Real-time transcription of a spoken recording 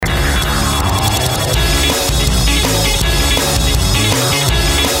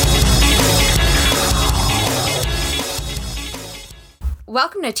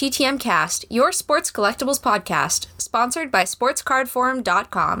Welcome to TTM Cast, your sports collectibles podcast, sponsored by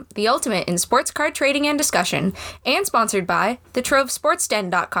SportsCardForum.com, the ultimate in sports card trading and discussion, and sponsored by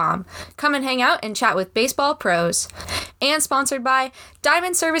TheTroveSportsDen.com. Come and hang out and chat with baseball pros. And sponsored by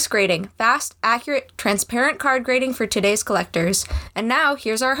Diamond Service Grading, fast, accurate, transparent card grading for today's collectors. And now,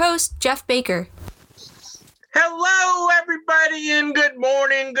 here's our host, Jeff Baker. Hello, everybody, and good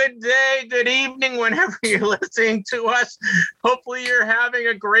morning, good day, good evening, whenever you're listening to us. Hopefully, you're having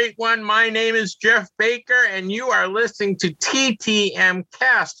a great one. My name is Jeff Baker, and you are listening to TTM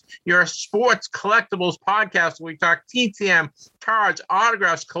Cast, your sports collectibles podcast, where we talk TTM, cards,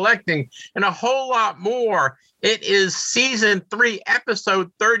 autographs, collecting, and a whole lot more. It is season 3,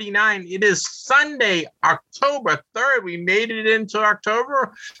 episode 39. It is Sunday, October 3rd. We made it into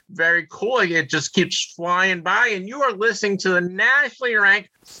October. Very cool. It just keeps flying by. And you are listening to the nationally ranked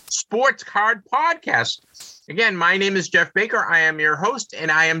Sports Card Podcast. Again, my name is Jeff Baker. I am your host, and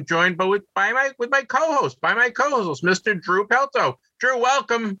I am joined by my co-host, Mr. Drew Pelto. Drew,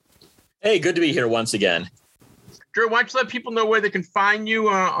 welcome. Hey, good to be here once again. Drew, why don't you let people know where they can find you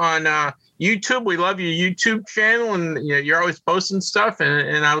on YouTube? We love your YouTube channel, and you're always posting stuff.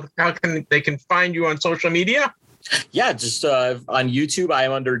 And how can they find you on social media? Yeah, just on YouTube, I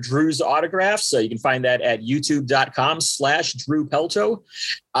am under Drew's Autographs. So you can find that at youtube.com/Drew Pelto.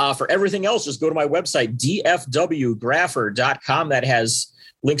 For everything else, just go to my website, dfwgrapher.com. That has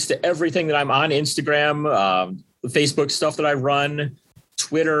links to everything that I'm on: Instagram, the Facebook stuff that I run,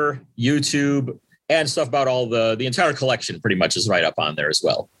 Twitter, YouTube, and stuff about all the entire collection pretty much is right up on there as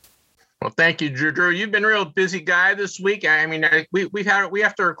well. Well, thank you, Drew. You've been a real busy guy this week. I mean, we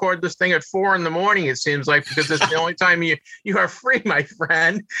have to record this thing at 4 a.m. It seems like, because it's the only time you are free, my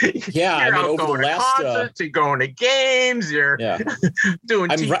friend. Yeah, you're I mean, out over going the last, to concerts, you're going to games, you're doing.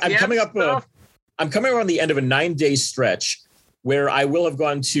 I'm coming up. I'm coming around the end of a 9-day stretch where I will have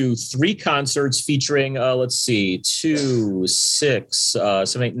gone to 3 concerts featuring, 2, 6,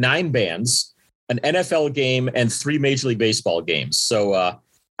 7, 8, 9 bands, an NFL game, and 3 Major League Baseball games. So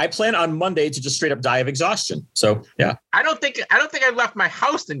I plan on Monday to just straight up die of exhaustion. So yeah, I don't think I've left my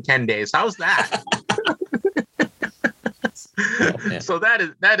house in 10 days. How's that? So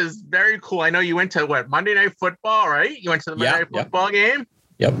that is very cool. I know you went to Monday Night Football, right? You went to the Monday Night Football game.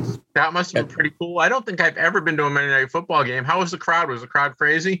 Yep. That must have been pretty cool. I don't think I've ever been to a Monday Night Football game. How was the crowd? Was the crowd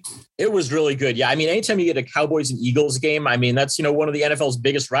crazy? It was really good. Yeah. I mean, anytime you get a Cowboys and Eagles game, I mean, that's, one of the NFL's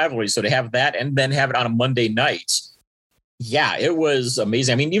biggest rivalries. So to have that and then have it on a Monday night, yeah, it was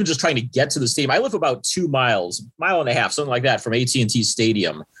amazing. I mean, even just trying to get to the stadium, I live about 2 miles, mile and a half, something like that from AT&T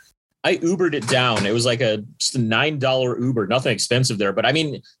Stadium. I Ubered it down. It was like just a $9 Uber, nothing expensive there. But I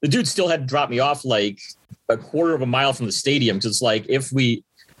mean, the dude still had to drop me off like a quarter of a mile from the stadium. Cause it's like,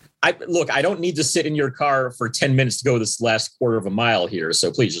 I don't need to sit in your car for 10 minutes to go this last quarter of a mile here.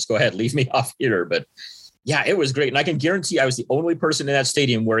 So please just go ahead, leave me off here. But yeah, it was great. And I can guarantee I was the only person in that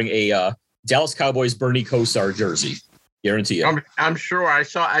stadium wearing a Dallas Cowboys Bernie Kosar jersey. Guarantee it. I'm sure I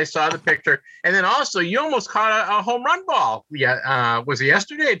saw the picture. And then also you almost caught a home run ball. Yeah. Was it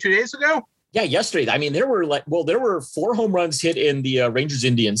yesterday or 2 days ago? Yeah, yesterday. I mean, there were 4 home runs hit in the Rangers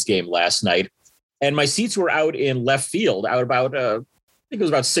Indians game last night. And my seats were out in left field, out about, I think it was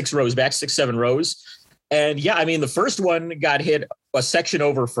about 6 rows back, 6, 7 rows. And yeah, I mean, the first one got hit a section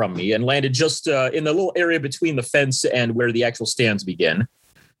over from me and landed just in the little area between the fence and where the actual stands begin.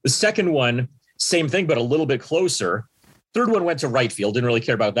 The second one, same thing, but a little bit closer. Third one went to right field. Didn't really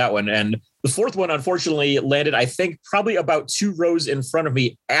care about that one. And the fourth one, unfortunately, landed, I think, probably about 2 rows in front of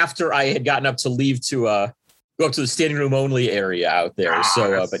me after I had gotten up to leave to go up to the standing room only area out there.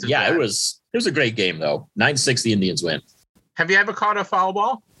 But yeah, bad. It was a great game, though. 9-6, the Indians win. Have you ever caught a foul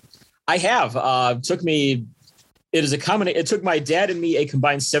ball? I have. It took my dad and me a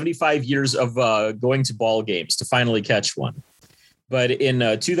combined 75 years of going to ball games to finally catch one. But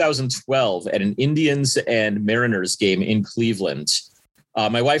in 2012, at an Indians and Mariners game in Cleveland,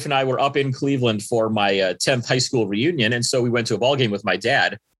 my wife and I were up in Cleveland for my 10th high school reunion. And so we went to a ball game with my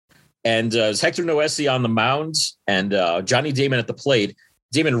dad. And it was Hector Noesi on the mound and Johnny Damon at the plate.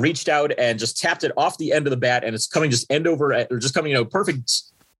 Damon reached out and just tapped it off the end of the bat. And it's coming just end over, or just coming, perfect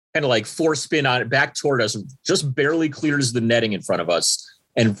kind of like 4 spin on it back toward us. Just barely clears the netting in front of us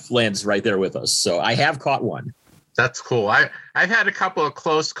and lands right there with us. So I have caught one. That's cool. I've had a couple of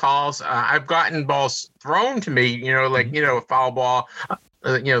close calls. I've gotten balls thrown to me, a foul ball.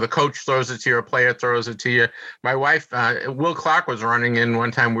 The coach throws it to you, a player throws it to you. My wife, Will Clark, was running in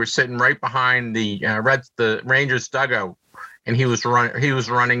one time. We were sitting right behind the Rangers dugout, and he was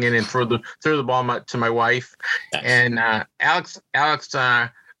running in and threw the ball to my wife. Nice. And Alex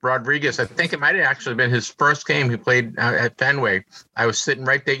Rodriguez. I think it might have actually been his first game he played at Fenway. I was sitting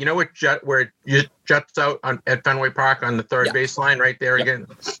right there. You know where it juts out at Fenway Park on the third baseline right there again.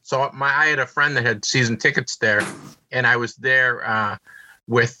 So I had a friend that had season tickets there, and I was there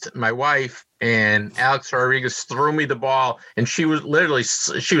with my wife, and Alex Rodriguez threw me the ball, and she was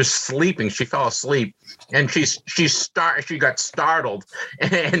sleeping. She fell asleep, and she got startled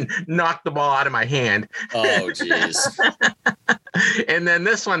and knocked the ball out of my hand. Oh, jeez. And then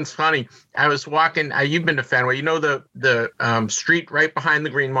this one's funny. I was walking. You've been to Fenway. You know the street right behind the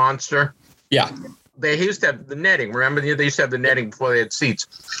Green Monster? Yeah. They used to have the netting. Remember, they used to have the netting before they had seats.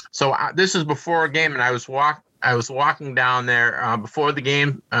 So this is before a game, and I was walking down there before the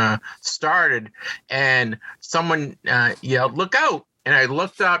game started, and someone yelled, "Look out!" And I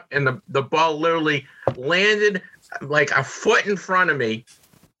looked up, and the ball literally landed like a foot in front of me,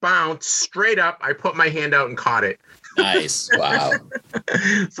 bounced straight up. I put my hand out and caught it. Nice. Wow.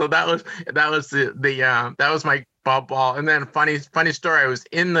 So that was that was my ball. And then funny story. I was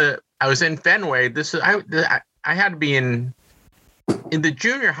in Fenway. I had to be in the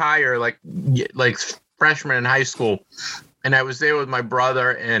junior high or like freshman in high school, and I was there with my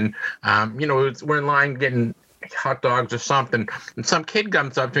brother, and we're in line getting hot dogs or something, and some kid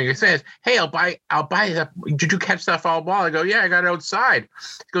comes up to me and says, "Hey, I'll buy that. Did you catch that foul ball?" I go, "Yeah, I got it outside."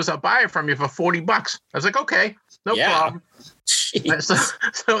 He goes, "I'll buy it from you for $40." I was like, "Okay, no problem." So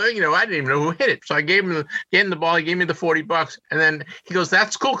I didn't even know who hit it. So I gave him the ball. He gave me the $40, and then he goes,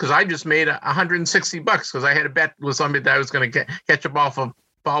 "That's cool because I just made $160 because I had a bet with somebody that I was going to catch a foul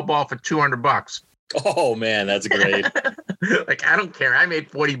ball for $200." Oh man, that's great. Like, I don't care. I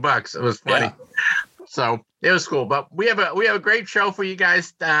made $40. It was funny. Yeah. So it was cool. But we have a great show for you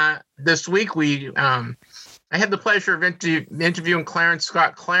guys this week. I had the pleasure of interviewing Clarence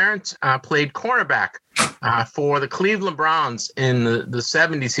Scott. Clarence played cornerback for the Cleveland Browns in the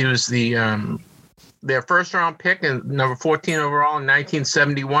 70s. He was their first round pick and number 14 overall in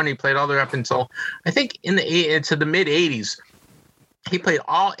 1971. He played all the way up until I think into the mid 80s. He played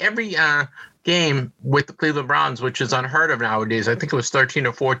every game with the Cleveland Browns, which is unheard of nowadays. I think it was 13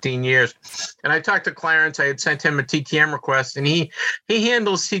 or 14 years. And I talked to Clarence. I had sent him a TTM request, and he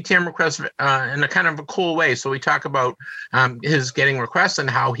handles TTM requests in a kind of a cool way. So we talk about his getting requests and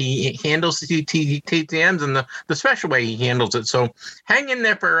how he handles the TTMs and the special way he handles it. So hang in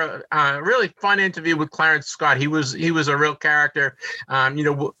there for a really fun interview with Clarence Scott. He was a real character.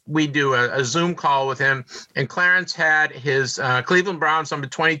 We do a Zoom call with him, and Clarence had his Cleveland Browns number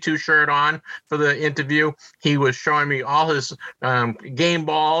 22 shirt on for the interview. He was showing me all his game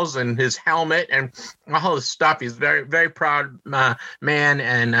balls and his helmet and all his stuff. He's very, very proud man,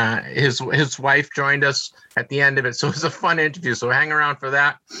 and his wife joined us at the end of it. So it was a fun interview. So hang around for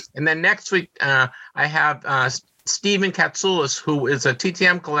that. And then next week, I have Stephen Katsoulis, who is a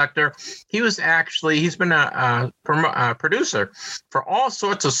TTM collector. He's been a producer for all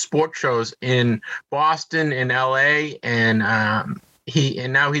sorts of sports shows in Boston, in LA, and now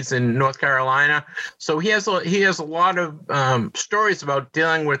he's in North Carolina. So he has a lot of stories about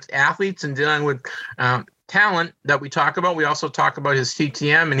dealing with athletes and dealing with talent that we talk about. We also talk about his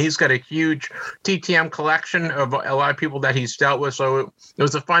TTM, and he's got a huge TTM collection of a lot of people that he's dealt with. So it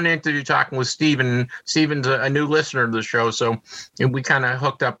was a fun interview talking with Steven. Steven's a new listener to the show, so we kind of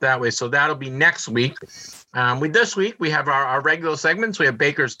hooked up that way. So that'll be next week. This week, we have our regular segments. We have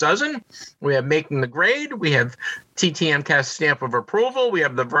Baker's Dozen. We have Making the Grade. We have TTM Cast Stamp of Approval. We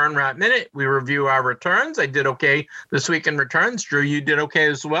have the Vern Rat Minute. We review our returns. I did okay this week in returns. Drew, you did okay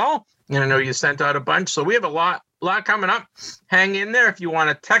as well. And I know you sent out a bunch. So we have a lot coming up. Hang in there. If you want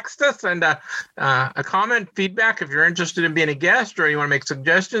to text us and a comment, feedback, if you're interested in being a guest or you want to make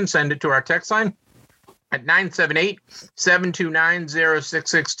suggestions, send it to our text line at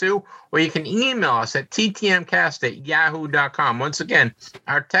 978-729-0662, or you can email us at ttmcast@yahoo.com. Once again,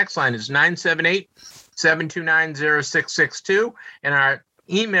 our text line is 978-729-0662, and our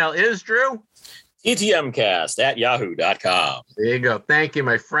email is, Drew? ttmcast@yahoo.com. There you go. Thank you,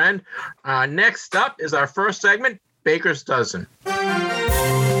 my friend. Next up is our first segment, Baker's Dozen.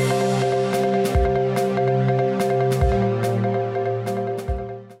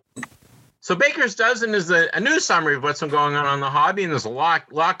 So Baker's Dozen is a news summary of what's been going on the hobby, and there's a lot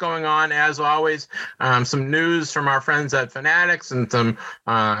going on, as always. Some news from our friends at Fanatics and some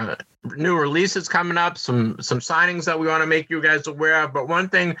new releases coming up, some signings that we want to make you guys aware of. But one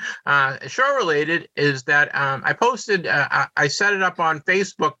thing show-related is that I posted, I set it up on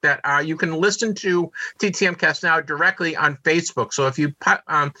Facebook that you can listen to TTM Cast now directly on Facebook. So if you type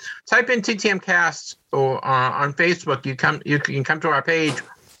in TTM Cast or on Facebook, you can come to our page,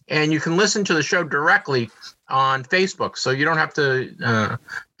 and you can listen to the show directly on Facebook. So you don't have to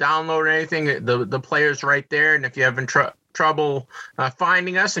download anything. The player's right there. And if you have trouble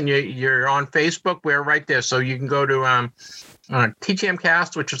finding us and you're on Facebook, we're right there. So you can go to TTM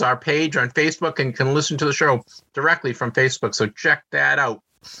Cast, which is our page on Facebook, and you can listen to the show directly from Facebook. So check that out.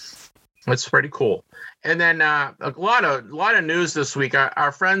 It's pretty cool. And then a lot of news this week.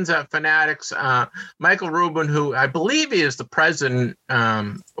 Our friends at Fanatics, Michael Rubin, who I believe he is the president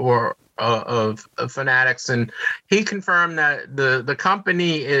of Fanatics, and he confirmed that the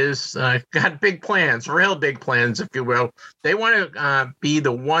company is got big plans, real big plans, if you will. They want to be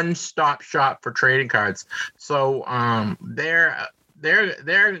the one-stop shop for trading cards. So they're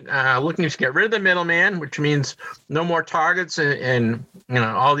looking to get rid of the middleman, which means no more Targets and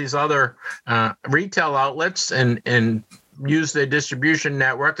all these other retail outlets, and use their distribution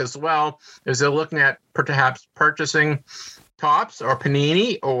network, as well as they're looking at perhaps purchasing Topps or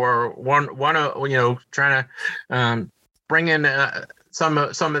Panini, or one trying to bring in some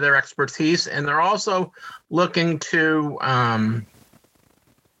of their expertise. And they're also looking to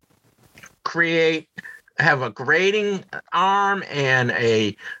have a grading arm and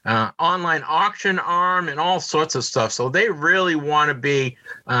a online auction arm and all sorts of stuff. So they really want to be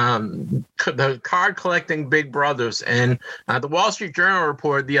the card collecting big brothers. And the Wall Street Journal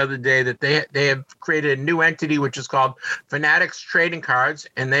reported the other day that they have created a new entity, which is called Fanatics Trading Cards,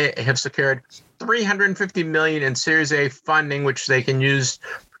 and they have secured $350 million in Series A funding, which they can use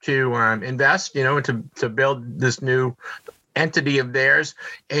to invest, to build this new entity of theirs.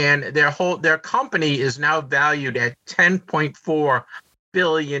 And their company is now valued at $10.4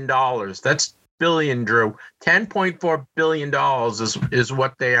 billion. That's billion, Drew. $10.4 billion is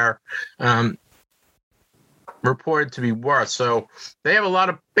what they are reported to be worth. So they have a lot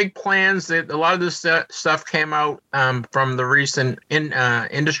of big plans. A lot of this stuff came out from the recent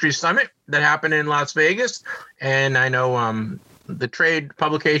industry summit that happened in Las Vegas. And I know the trade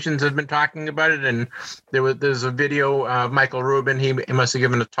publications have been talking about it, and there's a video of Michael Rubin. He must have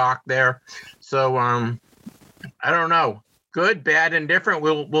given a talk there. So I don't know, good, bad, indifferent.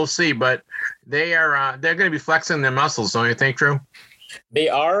 We'll see. But they're going to be flexing their muscles, don't you think, Drew? They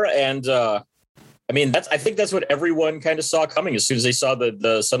are, and I think that's what everyone kind of saw coming as soon as they saw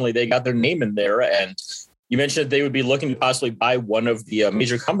the suddenly they got their name in there. And you mentioned they would be looking to possibly buy one of the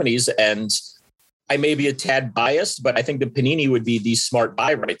major companies, and I may be a tad biased, but I think the Panini would be the smart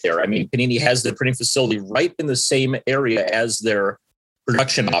buy right there. I mean, Panini has the printing facility right in the same area as their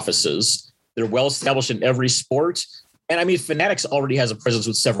production offices. They're well established in every sport. And I mean, Fanatics already has a presence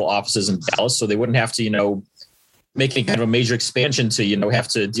with several offices in Dallas, so they wouldn't have to, make any kind of a major expansion to, have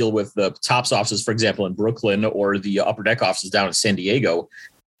to deal with the Topps offices, for example, in Brooklyn, or the Upper Deck offices down in San Diego.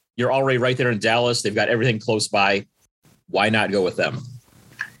 You're already right there in Dallas. They've got everything close by. Why not go with them?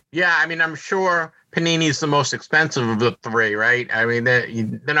 Yeah, I mean, I'm sure Panini's the most expensive of the three, right? I mean, they're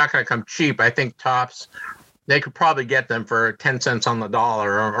not going to come cheap. I think Topps, they could probably get them for 10 cents on the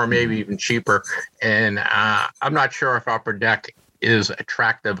dollar, or maybe even cheaper. And I'm not sure if Upper Deck is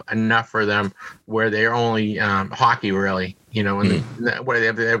attractive enough for them, where they're only hockey, really, and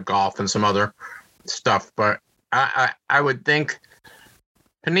where they have golf and some other stuff. But I would think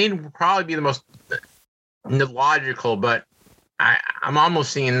Panini would probably be the most logical, but I'm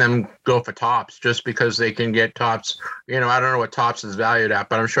almost seeing them go for Topps just because they can get Topps. I don't know what Topps is valued at,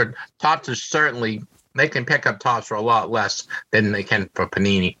 but I'm sure Topps is certainly, they can pick up Topps for a lot less than they can for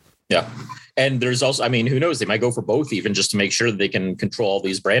Panini. Yeah. And there's also, who knows? They might go for both, even just to make sure that they can control all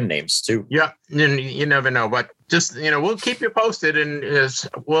these brand names too. Yeah. And you never know, but just, we'll keep you posted. And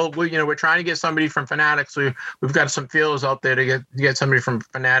we're trying to get somebody from Fanatics. We've got some feelers out there to get somebody from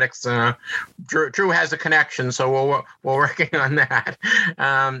Fanatics. Drew has a connection, so we're working on that.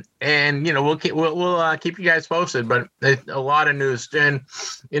 And we'll keep you guys posted. But a lot of news, and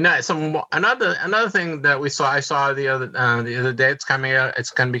another thing that I saw the other day. It's coming out.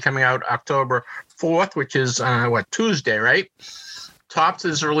 It's going to be coming out October 4th, which is Tuesday, right? Topps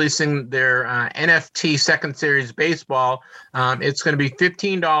is releasing their NFT Second Series Baseball. It's going to be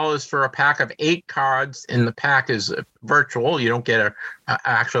 $15 for a pack of 8 cards, and the pack is virtual. You don't get a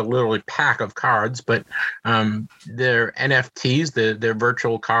actual literally pack of cards, but they're NFTs, they're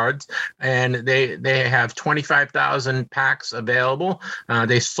virtual cards, and they have 25,000 packs available.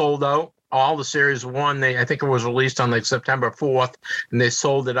 They sold out all the Series 1. I think it was released on September 4th, and they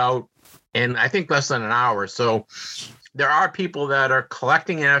sold it out in, I think, less than an hour. So there are people that are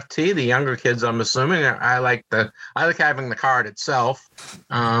collecting NFT. The younger kids, I'm assuming. I like having the card itself.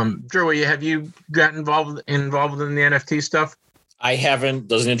 Drew, have you gotten involved in the NFT stuff? I haven't.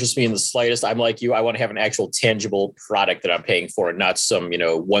 Doesn't interest me in the slightest. I'm like you. I want to have an actual tangible product that I'm paying for, and not some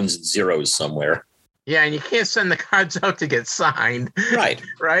ones and zeros somewhere. Yeah, and you can't send the cards out to get signed, Right?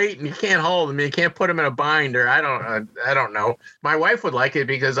 Right, and you can't hold them. You can't put them in a binder. I don't know. My wife would like it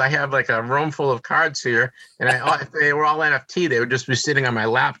because I have like a room full of cards here, and if they were all NFT, they would just be sitting on my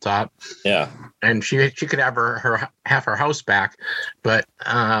laptop. Yeah, and she could have her house back, but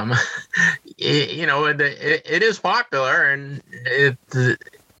it is popular, and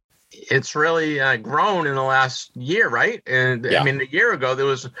it's really grown in the last year, right? And yeah. I mean, a year ago, there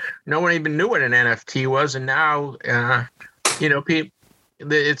was no one even knew what an NFT was, and now, people,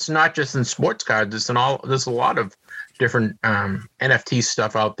 it's not just in sports cards; it's in there's a lot of different NFT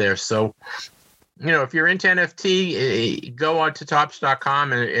stuff out there. So, if you're into NFT, go on to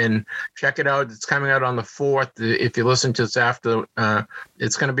Topps.com and check it out. It's coming out on the 4th. If you listen to this after,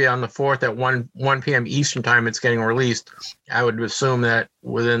 it's going to be on the 4th at 1 p.m. Eastern time. It's getting released. I would assume that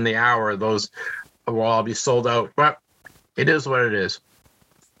within the hour, those will all be sold out. But it is what it is.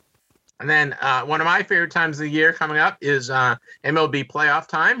 And then one of my favorite times of the year coming up is MLB playoff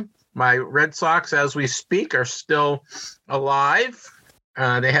time. My Red Sox, as we speak, are still alive.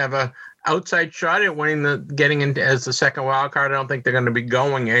 They have a outside shot at getting into as the second wild card. I don't think they're going to be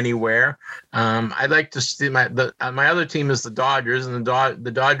going anywhere. I'd like to see my other team is the Dodgers, and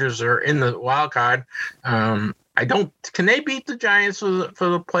the Dodgers are in the wild card. Can they beat the Giants for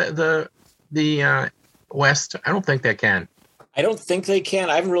the West? I don't think they can. I don't think they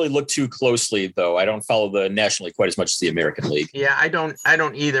can. I haven't really looked too closely, though. I don't follow the National League quite as much as the American League. Yeah, I don't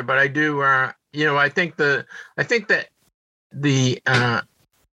either, but I do. I think that the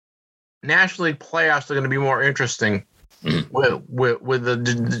National League playoffs are going to be more interesting with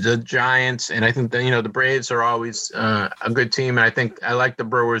the Giants, and I think that the Braves are always a good team, and I like the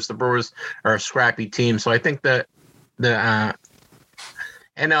Brewers. The Brewers are a scrappy team, so I think that the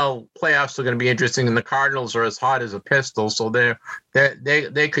NL playoffs are going to be interesting, and the Cardinals are as hot as a pistol, so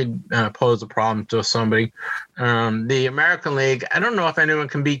they could pose a problem to somebody. The American League, I don't know if anyone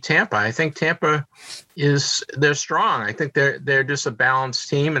can beat Tampa. I think Tampa they're strong. I think they're just a balanced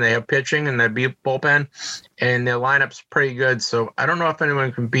team, and they have pitching and they beat bullpen, and their lineup's pretty good. So I don't know if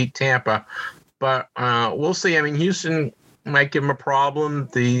anyone can beat Tampa, but we'll see. I mean, Houston might give them a problem.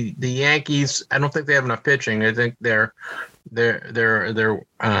 The Yankees, I don't think they have enough pitching. I think they're a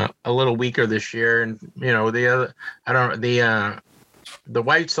little weaker this year, and the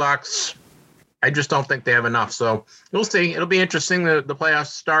White Sox, I just don't think they have enough. So we'll see. It'll be interesting. The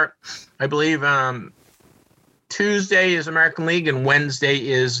playoffs start, I believe, Tuesday is American League and Wednesday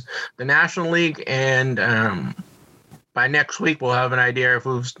is the National League, and by next week we'll have an idea of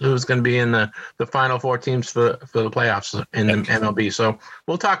who's going to be in the final four teams for the playoffs in the MLB. So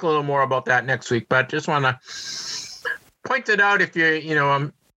we'll talk a little more about that next week, but just want to point it out. If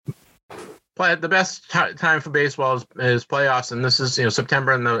the best time for baseball is playoffs, and this is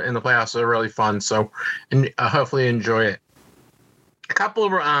September, and the playoffs are really fun. So hopefully enjoy it. A couple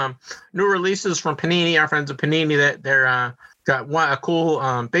of new releases from Panini, our friends at Panini, that they're got a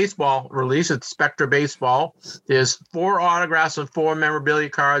cool baseball release. It's Spectra Baseball. There's 4 autographs and 4 memorabilia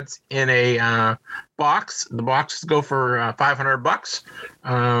cards in a box. The boxes go for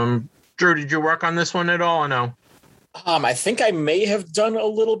 $500. Drew, did you work on this one at all or no? I think I may have done a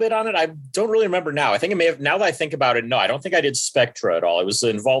little bit on it. I don't really remember now. I think I may have, now that I think about it, no, I don't think I did Spectra at all. I was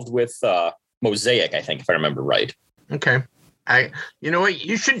involved with Mosaic, I think, if I remember right. Okay. You know what?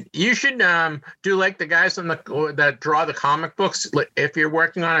 You should do like the guys that draw the comic books. If you're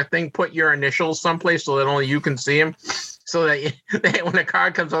working on a thing, put your initials someplace so that only you can see them. So that when a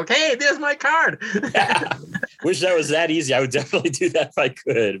card comes up, hey, there's my card. Wish that was that easy. I would definitely do that if I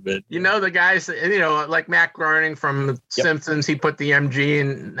could. But the guys, like Matt Groening from Simpsons, he put the MG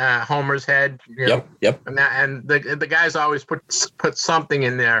in Homer's head. Yep. And the guys always put something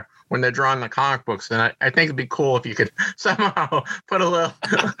in there when they're drawing the comic books, and I think it'd be cool if you could somehow put a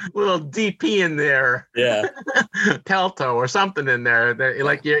little DP in there, Pelto or something in there,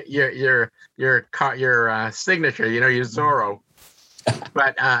 like your signature, your Zorro.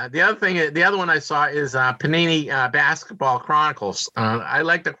 But the other one I saw is Panini Basketball Chronicles. I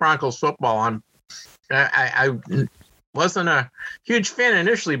like the Chronicles football. I wasn't a huge fan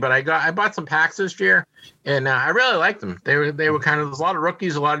initially, but I bought some packs this year, and I really liked them. They were kind of, there's a lot of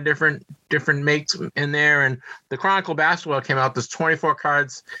rookies, a lot of different makes in there, and the Chronicle Basketball came out. There's 24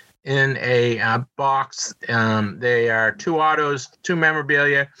 cards in a box. They are 2 autos, 2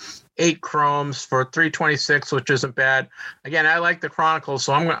 memorabilia, 8 chromes for $326, which isn't bad. Again, I like the Chronicles,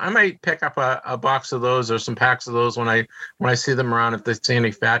 so I might pick up a box of those or some packs of those when I see them around, if they see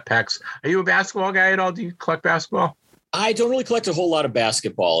any fat packs. Are you a basketball guy at all? Do you collect basketball? I don't really collect a whole lot of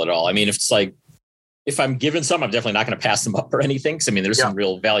basketball at all. I mean, if I'm given some, I'm definitely not going to pass them up or anything. Cause I mean, there's some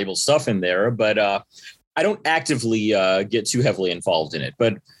real valuable stuff in there, but I don't actively get too heavily involved in it.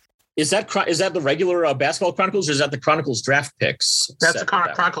 But is that the regular Basketball Chronicles, or is that the Chronicles draft picks? That's the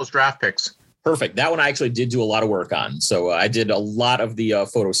Chronicles draft picks. Perfect. That one I actually did do a lot of work on. So I did a lot of the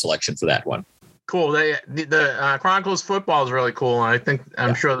photo selection for that one. Cool. The Chronicles football is really cool. And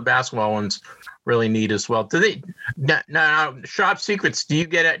I'm sure the basketball one's really neat as well. Do they now Shop Secrets? Do you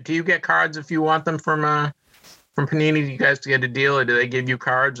get cards if you want them from Panini? Do you guys get a deal, or do they give you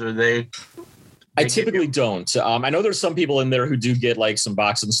cards, or I typically don't. I know there's some people in there who do get like some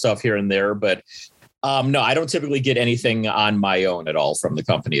boxes and stuff here and there, but no, I don't typically get anything on my own at all from the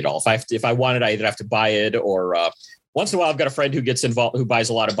company at all. If I want it, I either have to buy it, or once in a while I've got a friend who gets involved, who buys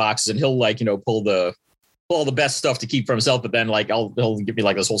a lot of boxes, and he'll pull all the best stuff to keep for himself. But then he'll give me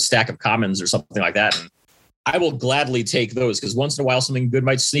like this whole stack of commons or something like that. And I will gladly take those, because once in a while something good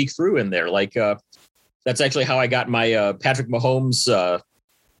might sneak through in there. Like that's actually how I got my Patrick Mahomes,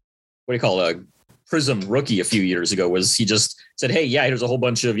 Prism rookie a few years ago. Was he just said, hey, yeah, here's a whole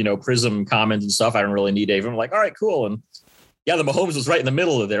bunch of, Prism commons and stuff. I don't really need any. I'm like, all right, cool. And yeah, the Mahomes was right in the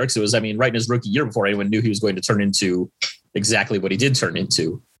middle of there, because it was, right in his rookie year, before anyone knew he was going to turn into exactly what he did turn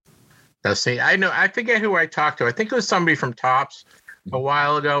into. See, I forget who I talked to. I think it was somebody from Topps a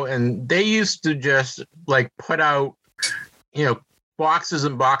while ago, and they used to just like put out, boxes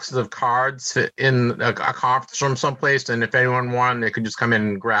and boxes of cards in a conference room someplace, and if anyone wanted, they could just come in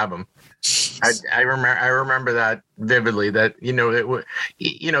and grab them. I remember that vividly. That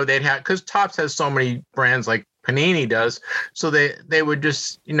they'd have, because Topps has so many brands like Panini does, so they would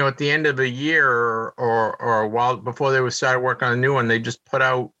just at the end of a year or a while before they would start working on a new one, they just put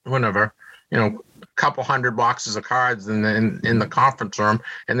out whenever a couple hundred boxes of cards in the conference room,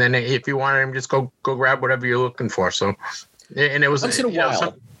 and then if you wanted them, just go grab whatever you're looking for. So, and it was once in a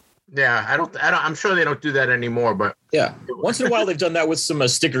while. I'm sure they don't do that anymore, but yeah, once in a while they've done that with some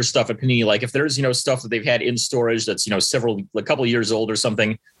sticker stuff at Panini. Like if there's stuff that they've had in storage that's a couple of years old or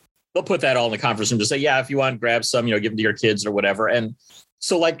something, they'll put that all in the conference room to say, yeah, if you want, grab some, give them to your kids or whatever. And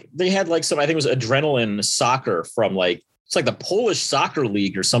so like they had like some, I think it was Adrenaline Soccer from it's like the Polish Soccer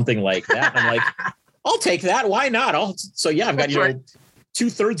League or something like that. And I'm like, I'll take that. Why not? I've got, right.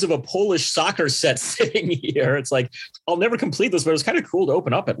 2/3 of a Polish soccer set sitting here. It's like, I'll never complete this, but it was kind of cool to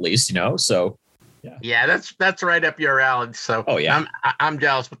open up at least, so. Yeah, that's right up your alley. So I'm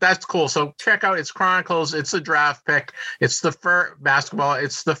jealous, but that's cool. So check out, it's Chronicles. It's a draft pick. It's the first basketball.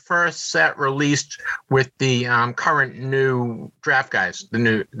 It's the first set released with the current new draft guys, the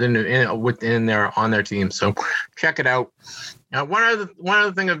new within on their team. So check it out. Now, one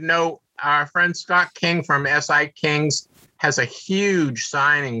other thing of note, our friend Scott King from SI Kings has a huge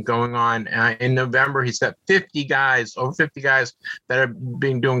signing going on in November. He's got over 50 guys that are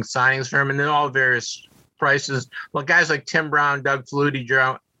doing signings for him, and they're all various prices. Well, guys like Tim Brown, Doug Flutie,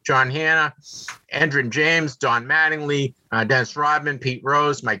 John Hanna, Endrin James, Don Mattingly, Dennis Rodman, Pete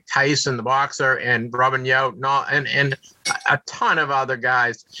Rose, Mike Tyson, the boxer, and Robin Yount, and a ton of other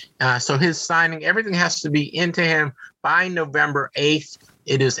guys. So his signing, everything has to be into him by November 8th.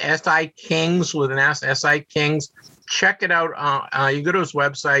 It is SI Kings with an S, SI Kings. Check it out. You go to his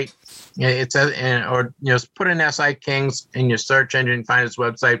website. Put in SI Kings in your search engine and find his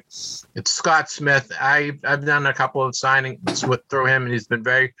website. It's Scott Smith. I've done a couple of signings through him, and he's been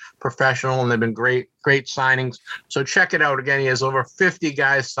very professional, and they've been great signings. So check it out. Again, he has over 50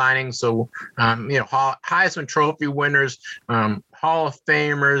 guys signing. So Heisman Trophy winners, Hall of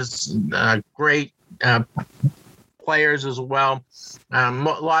Famers, great players as well. A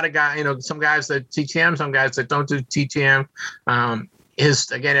lot of guys, some guys that TTM, some guys that don't do TTM.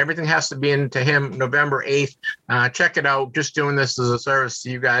 Everything has to be into him November 8th. Check it out. Just doing this as a service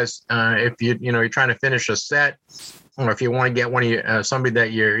to you guys. If you're trying to finish a set, or if you want to get one of somebody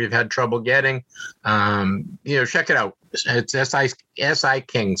that you've had trouble getting, check it out. It's SI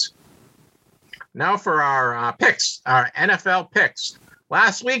Kings. Now for our picks, our NFL picks.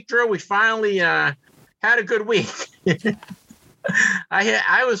 Last week, Drew, we finally had a good week.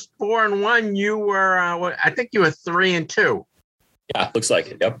 I was 4-1. You were, I think you were 3-2. Yeah, looks like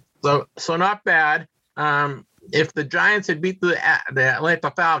it. Yep. So not bad. If the Giants had beat the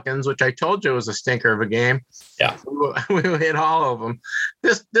Atlanta Falcons, which I told you was a stinker of a game, yeah, we hit all of them.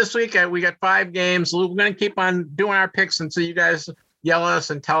 This week we got 5 games. We're going to keep on doing our picks until you guys yell at us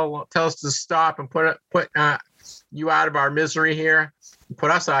and tell us to stop and put you out of our misery here,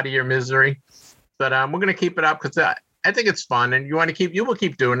 put us out of your misery. But we're going to keep it up because I think it's fun, and you will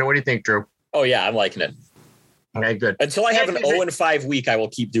keep doing it. What do you think, Drew? Oh yeah, I'm liking it. Okay, good. Until I have an 0-5 week, I will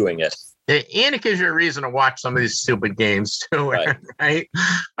keep doing it. And it gives you a reason to watch some of these stupid games too, right?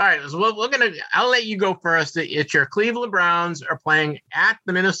 All right, so I'll let you go first. It's your Cleveland Browns are playing at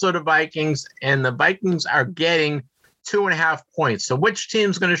the Minnesota Vikings, and the Vikings are getting 2.5 points. So which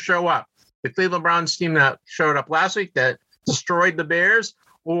team's going to show up? The Cleveland Browns team that showed up last week that destroyed the Bears,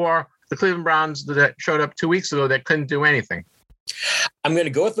 or the Cleveland Browns that showed up 2 weeks ago that couldn't do anything? I'm going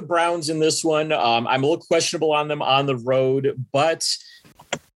to go with the Browns in this one. I'm a little questionable on them on the road, but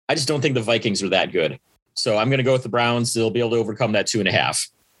I just don't think the Vikings are that good. So I'm going to go with the Browns. They'll be able to overcome that 2.5.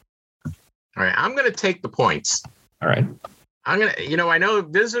 All right. I'm going to take the points. All right. I know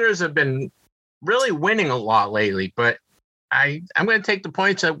visitors have been really winning a lot lately, but I'm going to take the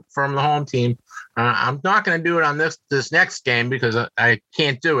points from the home team. I'm not going to do it on this next game because I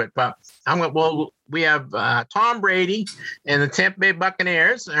can't do it, but we have Tom Brady and the Tampa Bay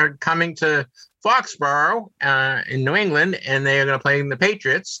Buccaneers are coming to Foxborough in New England, and they are going to play the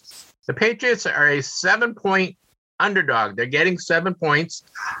Patriots. The Patriots are a 7-point underdog. They're getting 7 points.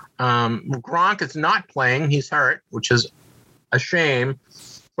 Gronk is not playing. He's hurt, which is a shame.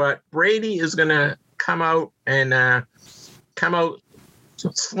 But Brady is going to come out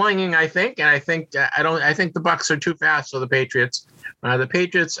slinging, I think. And I think the Bucs are too fast for the Patriots. The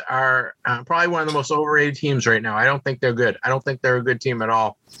Patriots are probably one of the most overrated teams right now. I don't think they're good. I don't think they're a good team at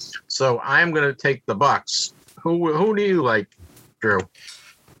all. So I'm going to take the Bucs. Who do you like, Drew?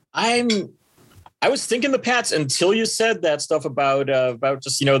 I was thinking the Pats until you said that stuff about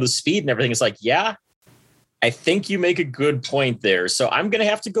just, the speed and everything. It's like, yeah, I think you make a good point there. So I'm going to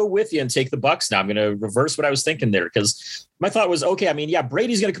have to go with you and take the Bucs now. I'm going to reverse what I was thinking there because my thought was, okay,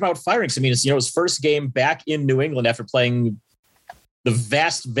 Brady's going to come out firing. So, it's, his first game back in New England after playing the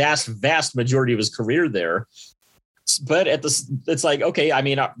vast, vast, vast majority of his career there. But it's like, okay,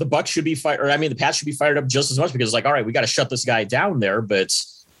 the Bucs should be fired, or the Pats should be fired up just as much because it's like, all right, we got to shut this guy down there. But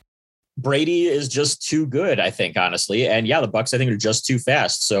Brady is just too good, I think, honestly. And yeah, the Bucs, I think, are just too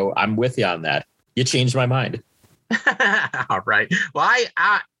fast. So I'm with you on that. You changed my mind. All right. Well,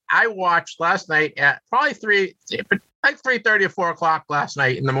 I watched last night at probably 3:30 or 4 o'clock last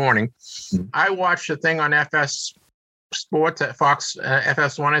night in the morning. Mm-hmm. I watched a thing on FS Sports at Fox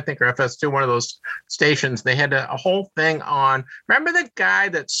FS1, I think, or FS2, one of those stations. They had a whole thing on. Remember the guy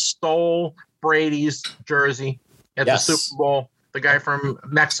that stole Brady's jersey at the Super Bowl? The guy from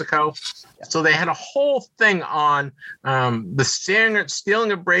Mexico. Yeah. So they had a whole thing on the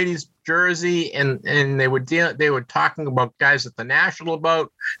stealing of Brady's jersey, and they were talking about guys at the National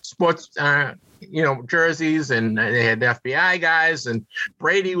about sports, jerseys, and they had FBI guys, and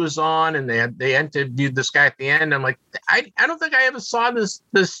Brady was on, and they interviewed this guy at the end. I'm like, I don't think I ever saw this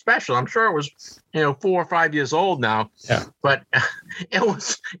special. I'm sure it was 4 or 5 years old now. Yeah. But it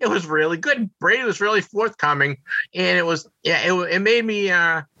was really good. Brady was really forthcoming, and it made me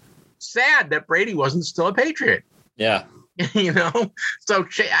sad that Brady wasn't still a Patriot. Yeah. So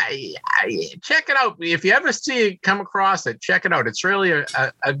check it out. If you ever come across it, check it out. It's really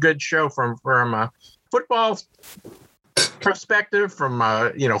a good show from a football perspective, from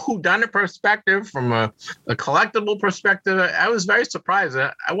whodunit perspective, from a collectible perspective. I was very surprised.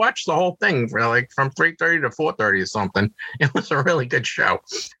 I watched the whole thing from 3:30 to 4:30 or something. It was a really good show.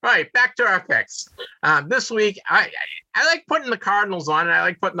 All right, back to our picks. This week, I like putting the Cardinals on, and I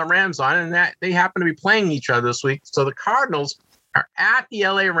like putting the Rams on, and that they happen to be playing each other this week. So the Cardinals are at the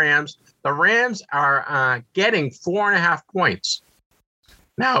LA Rams. The Rams are getting 4.5 points.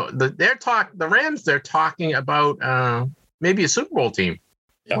 Now the Rams, they're talking about maybe a Super Bowl team.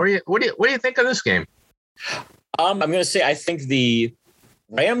 Yeah. What do you think of this game? I'm going to say I think the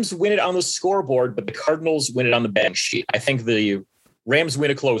Rams win it on the scoreboard, but the Cardinals win it on the betting sheet. I think the Rams win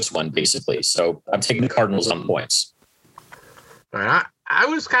a close one, basically. So I'm taking the Cardinals on points. All right. I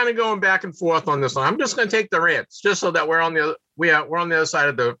was kind of going back and forth on this one. I'm just going to take the Rams, just so that we're on the other side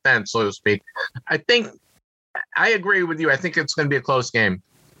of the fence, so to speak. I think I agree with you. I think it's going to be a close game.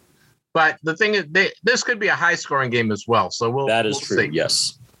 But the thing is, this could be a high-scoring game as well. So we'll true. See.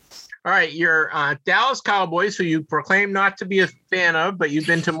 Yes. All right, your Dallas Cowboys, who you proclaim not to be a fan of, but you've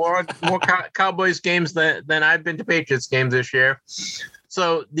been to more Cowboys games than I've been to Patriots games this year.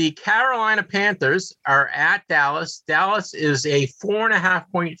 So the Carolina Panthers are at Dallas. Dallas is a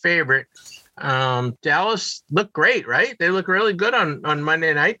 4.5-point favorite. Dallas looked great, right? They look really good on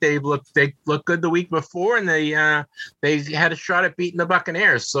Monday night. They looked good the week before, and they had a shot at beating the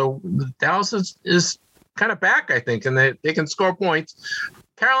Buccaneers. So Dallas is kind of back, I think, and they can score points.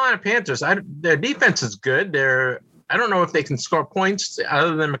 Carolina Panthers, their defense is good. I don't know if they can score points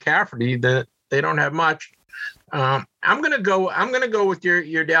other than McCaffrey. They don't have much. I'm gonna go with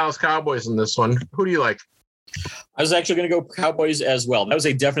your Dallas Cowboys in this one. Who do you like? I was actually going to go Cowboys as well. That was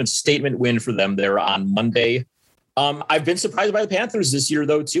a definite statement win for them there on Monday. I've been surprised by the Panthers this year,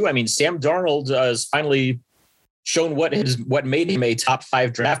 though, too. I mean, Sam Darnold has finally shown what made him a top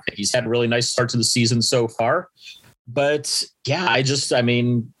 5 draft pick. He's had a really nice start to the season so far. But yeah,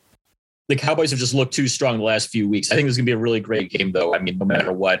 the Cowboys have just looked too strong the last few weeks. I think this is going to be a really great game, though. I mean, no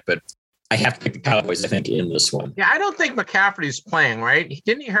matter what, but I have to pick the Cowboys, I think, in this one. Yeah, I don't think McCaffrey's playing, right?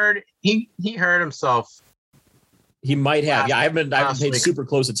 Didn't he hurt? He hurt himself. He might have. Yeah, I haven't paid super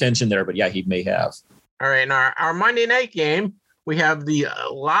close attention there, but yeah, he may have. All right, and our Monday night game, we have the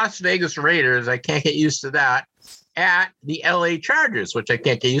Las Vegas Raiders. I can't get used to that. At the LA Chargers, which I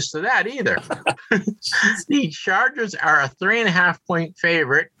can't get used to that either. The Chargers are a 3.5-point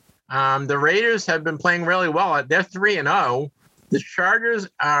favorite. The Raiders have been playing really well. They're 3-0. The Chargers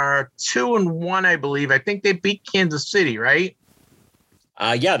are 2-1, I believe. I think they beat Kansas City, right?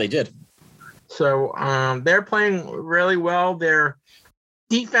 Yeah, they did. So they're playing really well. Their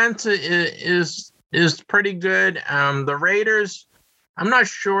defense is pretty good. The Raiders, I'm not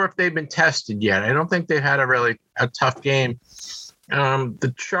sure if they've been tested yet. I don't think they've had a tough game.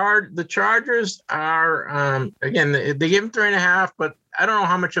 The Chargers are again, they give them 3.5, but I don't know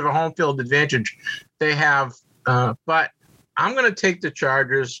how much of a home field advantage they have. But I'm going to take the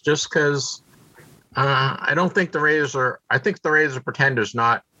Chargers just because I don't think the Raiders are. I think the Raiders are pretenders,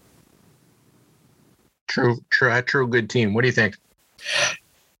 not a true good team. What do you think?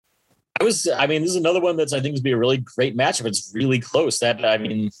 This is another one that's I think is be a really great matchup. It's really close. I'm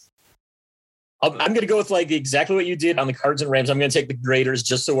going to go with exactly what you did on the Cards and Rams. I'm going to take the Raiders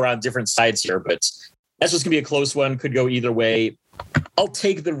just so we're on different sides here, but that's just going to be a close one. Could go either way. I'll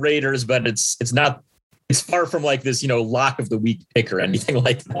take the Raiders, but it's far from this, lock of the week pick or anything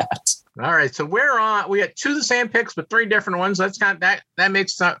like that. All right. So we got 2 of the same picks, but 3 different ones. That's that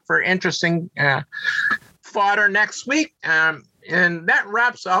makes for interesting fodder next week. And that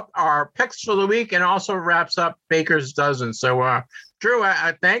wraps up our picks for the week and also wraps up Baker's Dozen. So, Drew,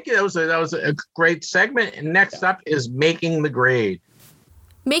 I thank you. That was a great segment. And next up is Making the Grade.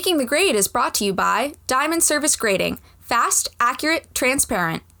 Making the Grade is brought to you by Diamond Service Grading. Fast, accurate,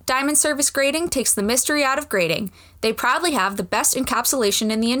 transparent. Diamond Service Grading takes the mystery out of grading. They proudly have the best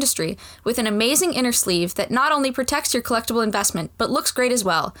encapsulation in the industry, with an amazing inner sleeve that not only protects your collectible investment, but looks great as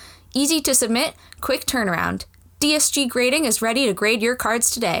well. Easy to submit, quick turnaround. DSG Grading is ready to grade your cards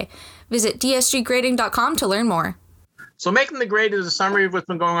today. Visit dsggrading.com to learn more. So Making the Grade is a summary of what's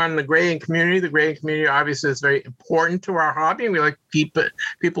been going on in the grading community. The grading community obviously is very important to our hobby, and we like to keep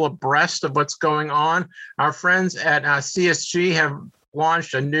people abreast of what's going on. Our friends at CSG have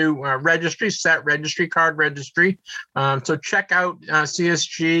launched a new set registry, card registry. So check out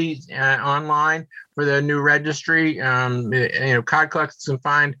CSG online for their new registry. Card collectors can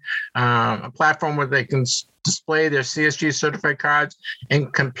find a platform where they can display their CSG certified cards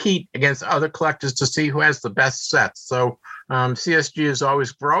and compete against other collectors to see who has the best sets. So CSG is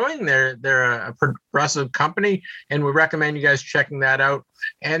always growing. They're a progressive company, and we recommend you guys checking that out.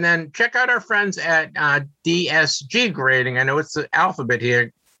 And then check out our friends at DSG Grading. I know it's the alphabet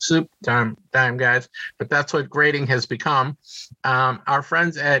here, soup time guys, but that's what grading has become. Our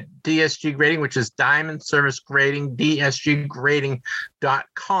friends at DSG Grading, which is Diamond Service Grading,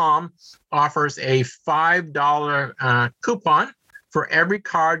 dsggrading.com, offers a $5 coupon for every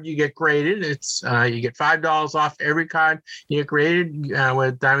card you get graded. It's you get $5 off every card you get graded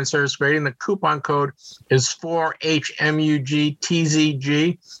with Diamond Service Grading. The coupon code is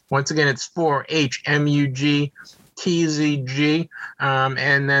 4HMUGTZG. Once again, it's 4HMUGTZG.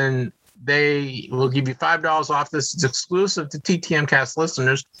 And then they will give you $5 off. This is exclusive to TTMcast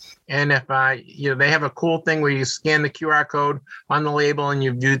listeners. And if they have a cool thing where you scan the QR code on the label and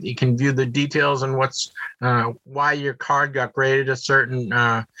you can view the details and why your card got graded a certain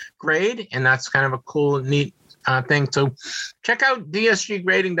grade, and that's kind of a cool, neat thing. So check out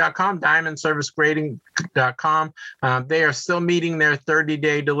dsggrading.com, diamondservicegrading.com. They are still meeting their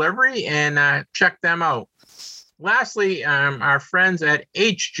 30-day delivery, and check them out. Lastly, our friends at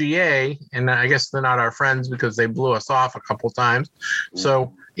HGA, and I guess they're not our friends because they blew us off a couple times.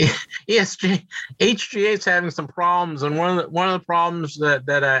 So HGA is having some problems, and one of the problems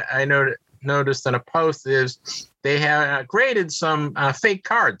that I noticed in a post is they have graded some fake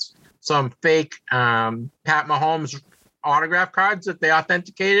cards, some fake Pat Mahomes autograph cards that they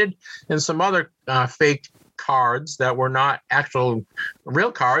authenticated, and some other fake cards that were not actual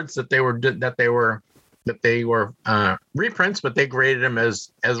real cards that they were reprints, but they graded them as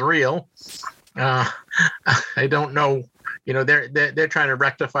real. I don't know, they're trying to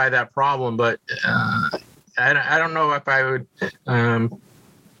rectify that problem, but I don't know if I would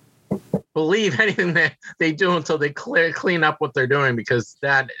believe anything that they do until they clean up what they're doing, because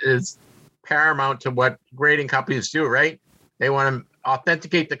that is paramount to what grading companies do, right? They want to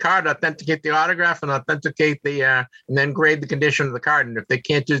authenticate the card, authenticate the autograph, and authenticate the and then grade the condition of the card. And if they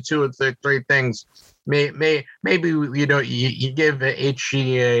can't do two of the three things, maybe you give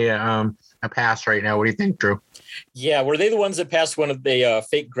HGA a pass right now. What do you think, Drew? Yeah, were they the ones that passed one of the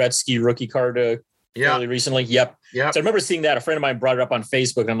fake Gretzky rookie card fairly recently? Yep. So I remember seeing that. A friend of mine brought it up on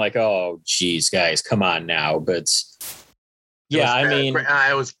Facebook, and I'm like, oh, geez, guys, come on now. But yeah,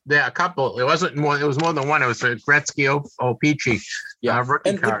 it was a couple. It wasn't more. It was more than one. It was a Gretzky Opeachy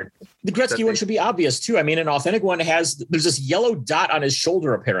rookie card. The Gretzky one should be obvious too. I mean, an authentic one there's this yellow dot on his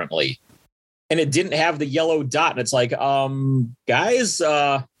shoulder apparently, and it didn't have the yellow dot. And it's like, guys,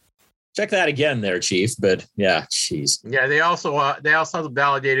 check that again there, Chief. But yeah, jeez. Yeah, they also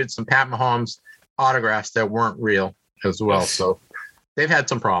validated some Pat Mahomes autographs that weren't real as well. So they've had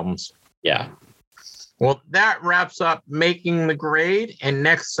some problems. Yeah. Well, that wraps up making the grade. And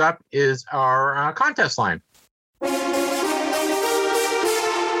next up is our contest line.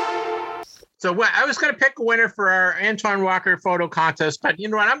 So I was going to pick a winner for our Antoine Walker photo contest, but you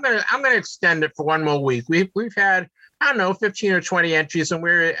know what? I'm going to extend it for one more week. We've had, I don't know, 15 or 20 entries, and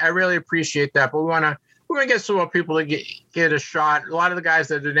I really appreciate that. But we're going to get some more people to get a shot. A lot of the guys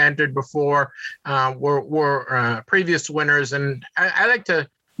that had entered before were previous winners, and I like to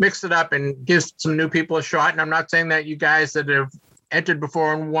mix it up and give some new people a shot. And I'm not saying that you guys that have entered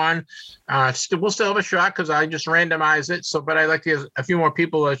before and won we'll still have a shot, because I just randomize it. So, but I like to give a few more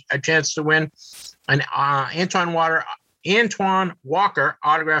people a chance to win an Antoine Walker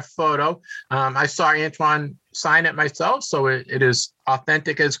autograph photo. I saw Antoine sign it myself, so it is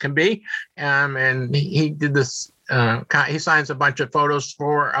authentic as can be. And he did this. He signs a bunch of photos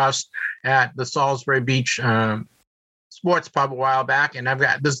for us at the Salisbury Beach Sports Pub a while back, and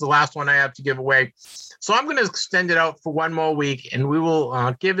this is the last one I have to give away. So I'm going to extend it out for one more week, and we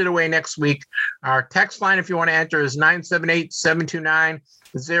will give it away next week. Our text line, if you want to enter, is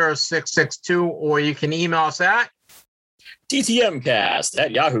 978-729-0662, or you can email us at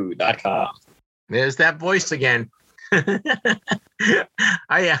ttmcast@yahoo.com. There's that voice again.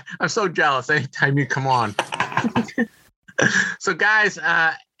 I'm so jealous anytime you come on. So guys,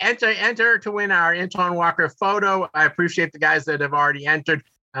 enter to win our Antoine Walker photo. I appreciate the guys that have already entered.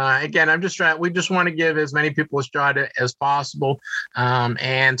 Again, we just want to give as many people a shot as possible.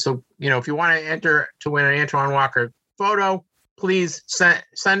 And so, if you want to enter to win an Antoine Walker photo, please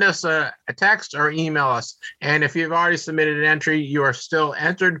send us a text or email us. And if you've already submitted an entry, you are still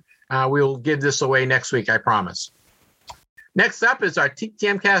entered. We will give this away next week, I promise. Next up is our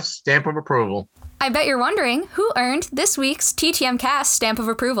TTMcast stamp of approval. I bet you're wondering who earned this week's TTMcast stamp of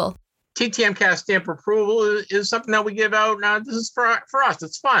approval. TTMcast stamp of approval is something that we give out. Now, this is for us.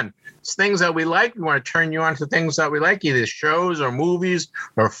 It's fun. It's things that we like. We want to turn you on to things that we like, either shows or movies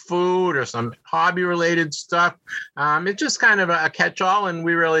or food or some hobby-related stuff. It's just kind of a catch-all, and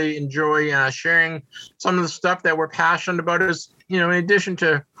we really enjoy sharing some of the stuff that we're passionate about. In addition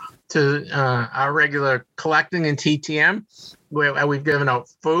to our regular collecting in TTM, we've given out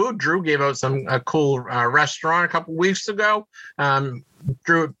food. Drew gave out some cool restaurant a couple weeks ago.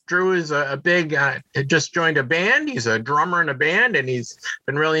 Drew is a big, just joined a band. He's a drummer in a band, and he's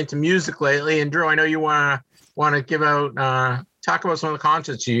been really into music lately. And Drew, I know you want to give out, talk about some of the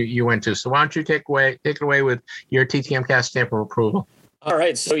concerts you went to. So why don't you take it away with your TTMcast stamp of approval? All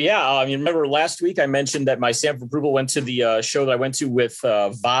right. So, remember last week I mentioned that my stamp of approval went to the show that I went to with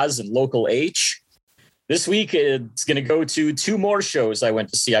Vaz and Local H. This week, it's going to go to two more shows I went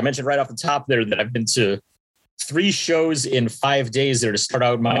to see. I mentioned right off the top there that I've been to 3 shows in 5 days there to start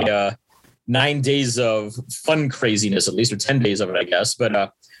out my 9 days of fun craziness, at least, or 10 days of it, I guess.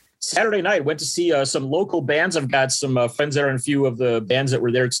 But Saturday night, went to see some local bands. I've got some friends there and a few of the bands that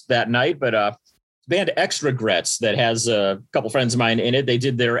were there that night. But band Extra Regrets that has a couple friends of mine in it. They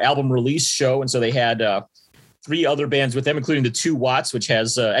did their album release show, and so they had 3 other bands with them, including the 2 Watts, which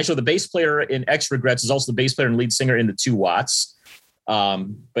has actually the bass player in Extra Regrets is also the bass player and lead singer in the 2 Watts.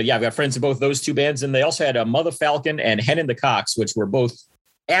 But yeah, I've got friends in both those 2 bands, and they also had Mother Falcon and Hen in the Cocks, which were both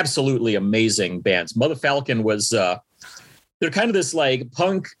absolutely amazing bands. Mother Falcon was they're kind of this like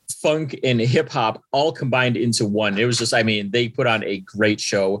punk, funk, and hip hop all combined into one. It was just, they put on a great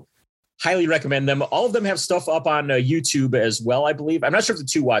show. Highly recommend them. All of them have stuff up on YouTube as well, I believe. I'm not sure if the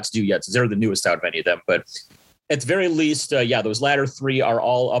 2 Watts do yet, since they're the newest out of any of them, but at the very least, those latter 3 are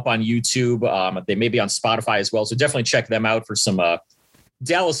all up on YouTube. They may be on Spotify as well. So definitely check them out for some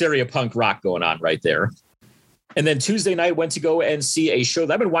Dallas area punk rock going on right there. And then Tuesday night, went to go and see a show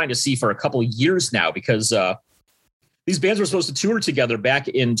that I've been wanting to see for a couple of years now, because these bands were supposed to tour together back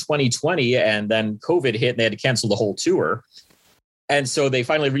in 2020, and then COVID hit and they had to cancel the whole tour. And so they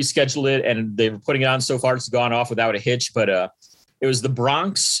finally rescheduled it, and they were putting it on. So far, it's gone off without a hitch. But it was the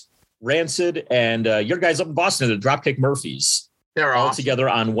Bronx, Rancid, and your guys up in Boston, the Dropkick Murphys. They're all awesome. Together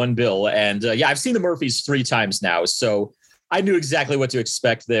on one bill. And I've seen the Murphys 3 times now, so I knew exactly what to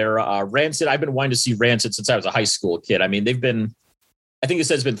expect there. Rancid, I've been wanting to see Rancid since I was a high school kid. I mean, I think it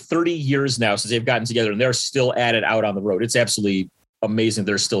says it's been 30 years now since they've gotten together, and they're still at it out on the road. It's absolutely amazing.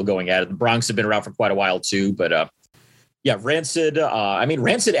 They're still going at it. The Bronx have been around for quite a while too, but Rancid.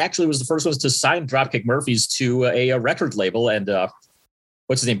 Rancid actually was the first ones to sign Dropkick Murphys to a record label. And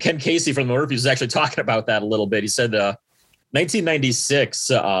what's his name? Ken Casey from the Murphys was actually talking about that a little bit. He said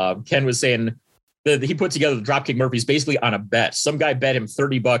 1996, Ken was saying that he put together the Dropkick Murphys basically on a bet. Some guy bet him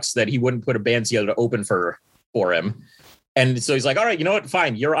 $30 that he wouldn't put a band together to open for him. And so he's like, all right, you know what?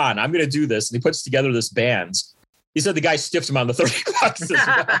 Fine, you're on. I'm going to do this. And he puts together this band. He said the guy stiffed him on the $30 as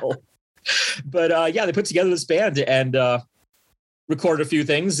well. But they put together this band and recorded a few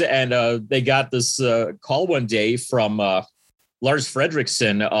things. And they got this call one day from Lars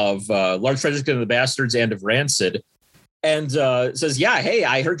Fredriksson of Lars Fredriksson and the Bastards and of Rancid. And says, yeah, hey,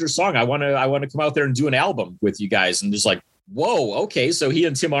 I heard your song. I want to come out there and do an album with you guys. And just like, whoa, okay. So he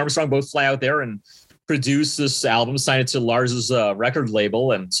and Tim Armstrong both fly out there and produce this album, sign it to Lars's record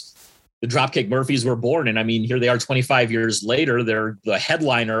label, and the Dropkick Murphys were born. And I mean, here they are 25 years later. They're the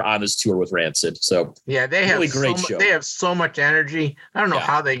headliner on this tour with Rancid. So yeah, they have really great show. They have so much energy. I don't know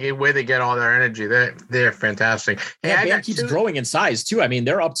where they get all their energy. They're fantastic. Hey, the band keeps growing in size too. I mean,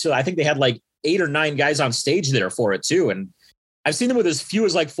 they're up to, I think they had like 8 or 9 guys on stage there for it too. And I've seen them with as few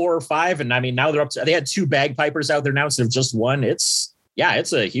as like 4 or 5. And I mean, now they had 2 bagpipers out there now instead of just 1. It's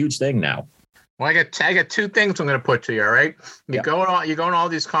a huge thing now. Well, I got 2 things I'm going to put to you. All right, you're going to all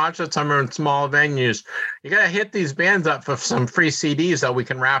these concerts. I'm in small venues. You got to hit these bands up for some free CDs that we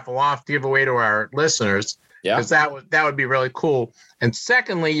can raffle off to give away to our listeners. Yeah, because that would be really cool. And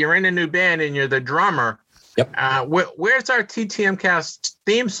secondly, you're in a new band and you're the drummer. Yep. Where's our TTM Cast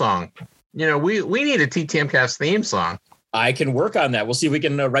theme song? You know, we need a TTM Cast theme song. I can work on that. We'll see if we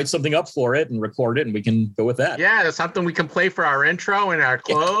can write something up for it and record it, and we can go with that. Yeah, that's something we can play for our intro and our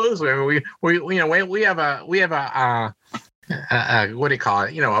close. We have a what do you call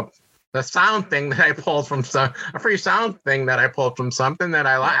it? You know, a sound thing that I pulled from a free sound thing that I pulled from something that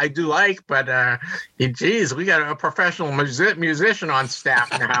I do like. But geez, we got a professional musician on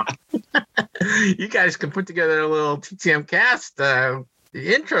staff now. You guys can put together a little TTM Cast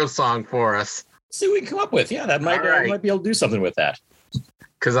intro song for us. See what we can come up with. Yeah, that might be able to do something with that.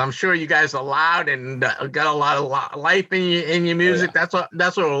 Because I'm sure you guys are loud and got a lot of life in your music. Oh, yeah.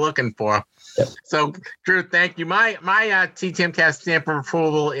 That's what we're looking for. Yep. So, Drew, thank you. My TTM Cast stamp of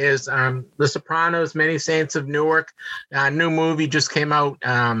approval is The Sopranos, Many Saints of Newark. New movie just came out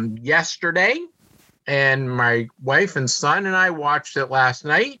yesterday. And my wife and son and I watched it last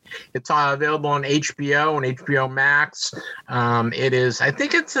night. It's available on HBO and HBO Max. I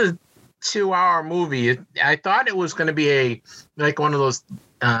think it's a 2-hour movie. I thought it was going to be like one of those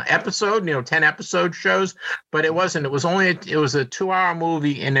 10 episode shows, but it wasn't. It was a 2-hour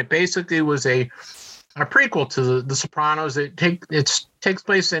movie, and it basically was a prequel to the Sopranos. It takes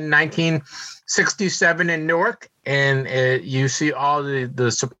place in 1967 in Newark, and you see all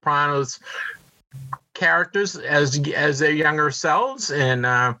the Sopranos characters as their younger selves, and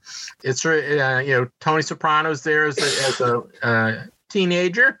it's Tony Soprano's there as a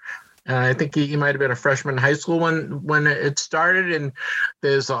teenager. I think he might have been a freshman in high school when it started, and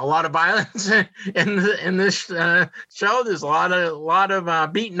there's a lot of violence in this show. There's a lot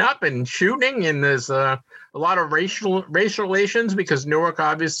of beating up and shooting, and there's a lot of racial relations because Newark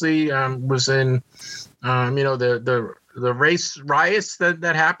obviously was in the race riots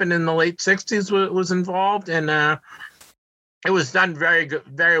that happened in the late 60s was involved, and it was done very good,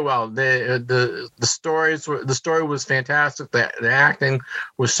 very well. The story was fantastic. The acting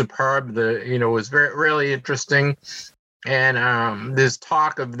was superb. Was really interesting. And there's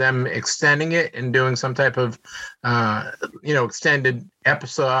talk of them extending it and doing some type of extended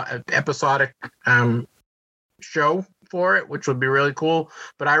episodic show for it, which would be really cool.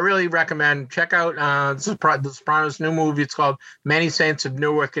 But I really recommend check out the Sopranos' new movie. It's called Many Saints of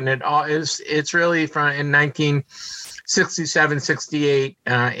Newark, and it's really from in 1967, 68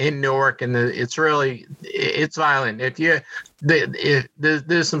 in Newark, and it's violent.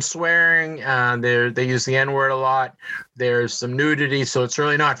 There's some swearing, they use the N-word a lot. There's some nudity, so it's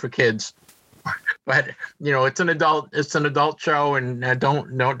really not for kids. But it's an adult show, and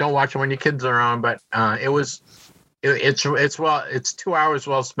don't watch it when your kids are on. But it's 2 hours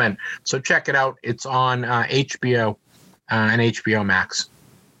well spent. So check it out. It's on HBO. and HBO Max.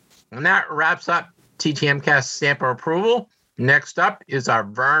 And that wraps up TTMcast stamp of approval. Next up is our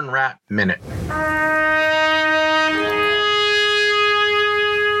Vern Rapp Minute.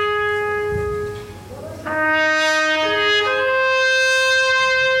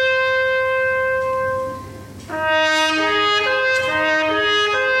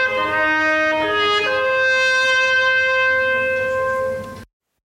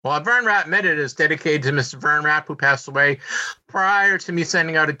 Well, a Vern Rapp Minute is dedicated to Mr. Vern Rapp, who passed away prior to me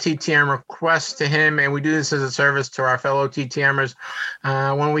sending out a TTM request to him, and we do this as a service to our fellow TTMers.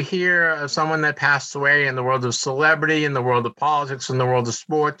 When we hear of someone that passed away in the world of celebrity, in the world of politics, in the world of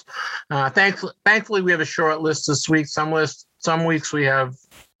sports, thankfully we have a short list this week. Some weeks we have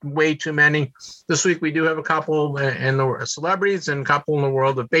way too many. This week we do have a couple in the celebrities and a couple in the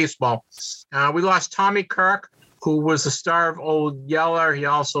world of baseball. We lost Tommy Kirk, who was the star of Old Yeller. He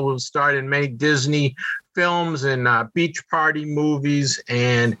also starred in many Disney films and beach party movies.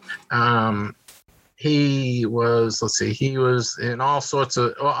 And he was in all sorts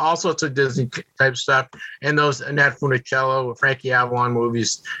of Disney type stuff. And those Annette Funicello, Frankie Avalon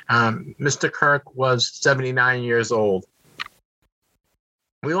movies. Mr. Kirk was 79 years old.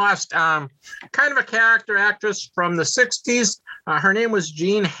 We lost kind of a character actress from the 60s. Her name was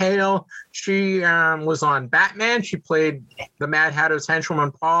Jean Hale. She was on Batman. She played the Mad Hatter's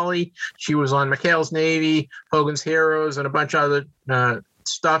henchwoman, Polly. She was on McHale's Navy, Hogan's Heroes, and a bunch of other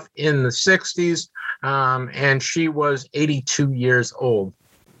stuff in the 60s. And she was 82 years old.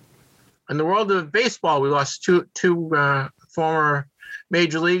 In the world of baseball, we lost two former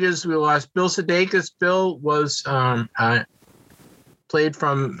major leaguers. We lost Bill Sudeikis. Bill was played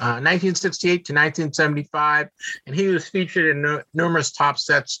from 1968 to 1975, and he was featured in numerous top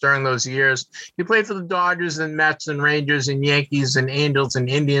sets during those years. He played for the Dodgers and Mets and Rangers and Yankees and Angels and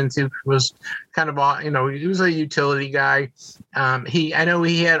Indians. He was kind of, he was a utility guy. I know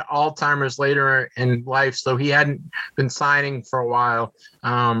he had Alzheimer's later in life, so he hadn't been signing for a while,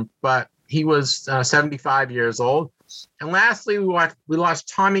 but he was 75 years old. And lastly, we lost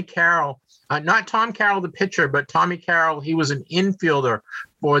Tommy Carroll. Not Tom Carroll, the pitcher, but Tommy Carroll. He was an infielder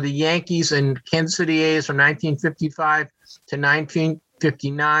for the Yankees and Kansas City A's from 1955 to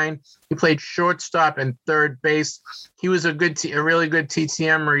 1959. He played shortstop and third base. He was a really good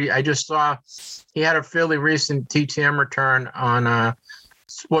TTM. I just saw he had a fairly recent TTM return on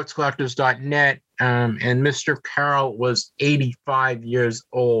sportscollectors.net, and Mr. Carroll was 85 years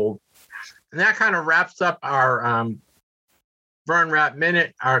old. And that kind of wraps up our Vern Rapp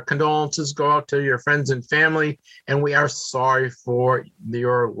Minute. Our condolences go out to your friends and family, and we are sorry for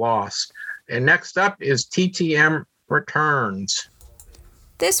your loss. And next up is TTM Returns.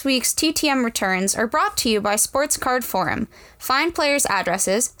 This week's TTM returns are brought to you by Sports Card Forum. Find players'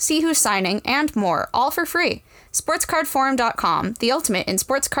 addresses, see who's signing, and more, all for free. SportsCardForum.com, the ultimate in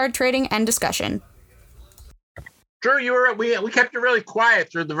sports card trading and discussion. Drew, we kept you really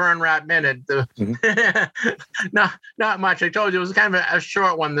quiet through the Vern Rapp Minute. Not much. I told you it was kind of a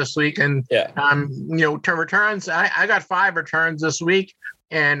short one this week, and to returns. I got 5 returns this week,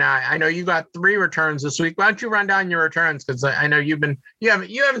 and I know you got 3 returns this week. Why don't you run down your returns? Because I know you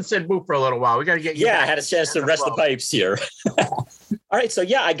haven't said boo for a little while. We got to get you. Yeah, I had a chance to rest the pipes here. All right, so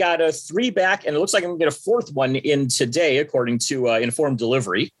I got 3 back, and it looks like I'm gonna get a 4th one in today, according to Informed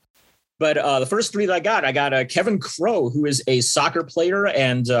Delivery. But the first 3 that I got Kevin Crowe, who is a soccer player,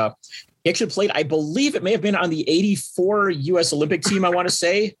 and he actually played, I believe it may have been on the 84 U.S. Olympic team, I want to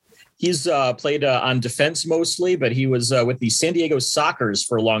say. He's played on defense mostly, but he was with the San Diego Sockers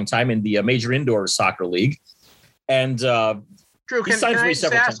for a long time in the Major Indoor Soccer League. And Drew, can I just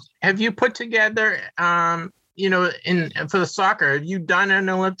ask, have you put together for the soccer, have you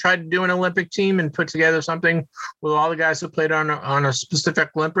done tried to do an Olympic team and put together something with all the guys who played on a specific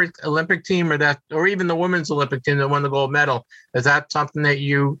Olympic team, or even the women's Olympic team that won the gold medal? Is that something that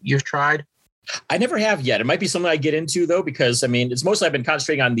you've tried? I never have yet. It might be something I get into though, because it's mostly I've been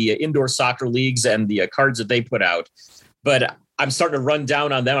concentrating on the indoor soccer leagues and the cards that they put out, but I'm starting to run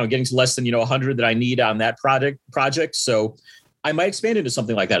down on them. I'm getting to less than 100 that I need on that project. So I might expand into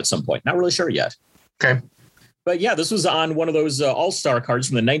something like that at some point. Not really sure yet. Okay. But yeah, this was on one of those all-star cards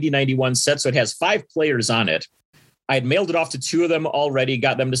from the 1991 set. So it has 5 players on it. I had mailed it off to 2 of them already,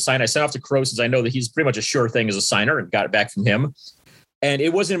 got them to sign. I sent off to Crowe since I know that he's pretty much a sure thing as a signer, and got it back from him. And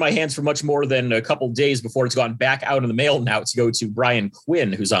it wasn't in my hands for much more than a couple days before it's gone back out in the mail now to go to Brian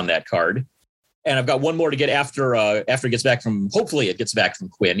Quinn, who's on that card. And I've got one more to get after it gets back from, hopefully it gets back from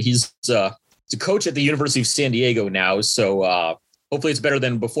Quinn. He's a coach at the University of San Diego now. So hopefully it's better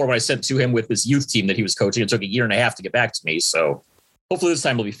than before when I sent to him with his youth team that he was coaching. It took 1.5 years to get back to me. So hopefully this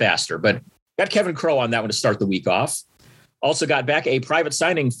time will be faster. But got Kevin Crowe on that one to start the week off. Also got back a private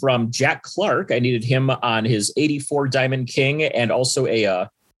signing from Jack Clark. I needed him on his 84 Diamond King and also a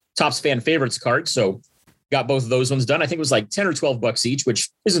Topps Fan Favorites card. So got both of those ones done. I think it was like 10 or 12 bucks each, which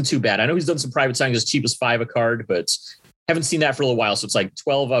isn't too bad. I know he's done some private signings as cheap as $5 a card, but haven't seen that for a little while. So it's like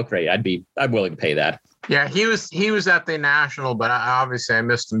 12. Oh, great. I'm willing to pay that. Yeah, he was at the National, but obviously I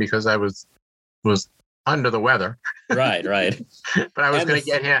missed him because I was under the weather. Right. But I was going to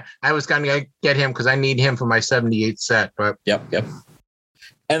get him. I was going to get him because I need him for my 78 set. But Yep.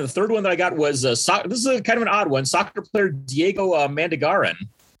 And the third one that I got was this is a kind of an odd one. Soccer player Diego Mandagarin.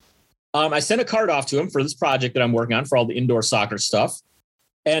 I sent a card off to him for this project that I'm working on for all the indoor soccer stuff,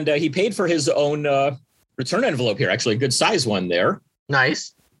 and he paid for his own return envelope here. Actually, a good size one there.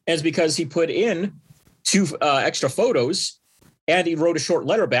 Nice. And it's because he put in 2 extra photos, and he wrote a short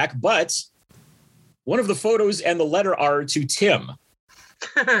letter back, but one of the photos and the letter are to Tim.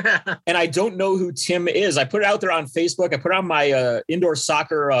 And I don't know who Tim is. I put it out there on Facebook. I put it on my indoor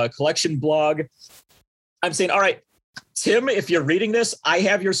soccer collection blog. I'm saying, all right, Tim, if you're reading this, I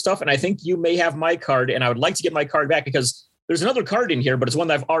have your stuff, and I think you may have my card, and I would like to get my card back because there's another card in here, but it's one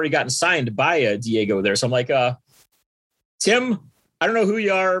that I've already gotten signed by Diego there. So I'm like, Tim, I don't know who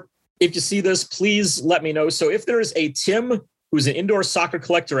you are. If you see this, please let me know. So if there is a Tim who's an indoor soccer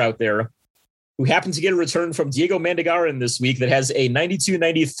collector out there who happened to get a return from Diego Mandagarin this week that has a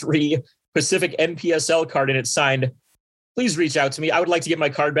 92-93 Pacific NPSL card and it's signed, please reach out to me. I would like to get my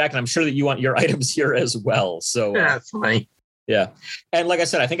card back, and I'm sure that you want your items here as well. So that's funny. Yeah. And like I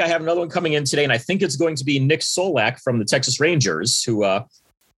said, I think I have another one coming in today, and I think it's going to be Nick Solak from the Texas Rangers, who I'd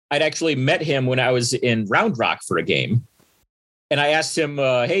actually met him when I was in Round Rock for a game. And I asked him,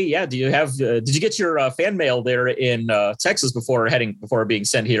 hey, yeah, did you get your fan mail there in Texas before being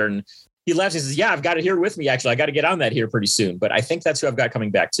sent here? And he laughs and says, yeah, I've got it here with me. Actually, I got to get on that here pretty soon. But I think that's who I've got coming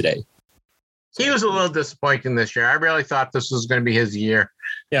back today. He was a little disappointing this year. I really thought this was going to be his year.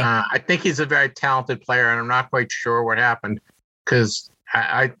 Yeah. I think he's a very talented player, and I'm not quite sure what happened because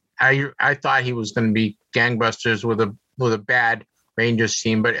I thought he was going to be gangbusters with a bad Rangers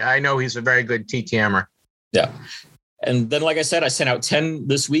team, but I know he's a very good TTMer. Yeah. And then, like I said, I sent out 10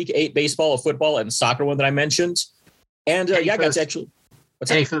 this week, 8 baseball, a football, and soccer one that I mentioned. And I got to actually.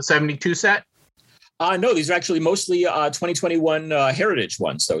 Any for the 72 set? No, these are actually mostly 2021 Heritage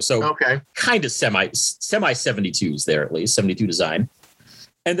ones, though. So okay, kind of semi 72s there, at least 72 design.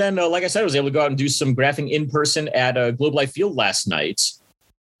 And then, like I said, I was able to go out and do some graphing in person at Globe Life Field last night.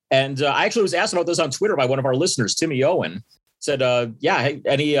 And I actually was asked about this on Twitter by one of our listeners, Timmy Owen. Said, hey,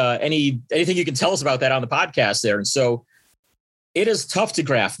 anything you can tell us about that on the podcast there. And so it is tough to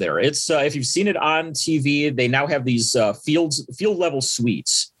graph there. It's if you've seen it on TV, they now have these field level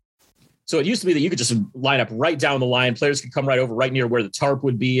suites. So it used to be that you could just line up right down the line. Players could come right over, right near where the tarp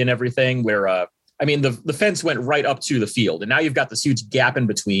would be and everything. Where the fence went right up to the field, and now you've got this huge gap in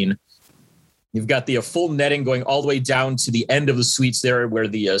between. You've got the full netting going all the way down to the end of the suites there, where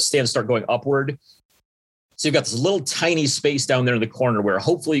the stands start going upward. So you've got this little tiny space down there in the corner where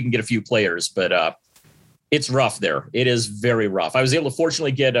hopefully you can get a few players, but it's rough there. It is very rough. I was able to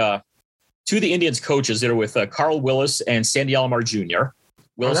fortunately get 2 of the Indians coaches that are with Carl Willis and Sandy Alomar Jr.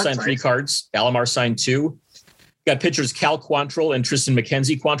 Willis signed 3 cards. Alomar signed 2. Got pitchers Cal Quantrill and Tristan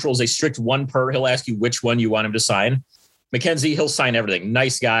McKenzie. Quantrill is a strict 1 per. He'll ask you which one you want him to sign. McKenzie, he'll sign everything.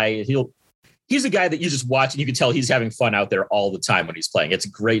 Nice guy. He's a guy that you just watch and you can tell he's having fun out there all the time when he's playing. It's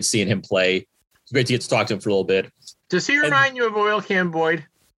great seeing him play. It's great to get to talk to him for a little bit. Does he remind you of Oil Can Boyd?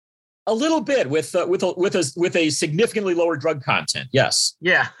 A little bit with a significantly lower drug content. Yes.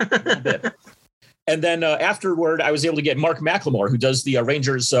 Yeah. A little bit. And then afterward, I was able to get Mark McLemore, who does the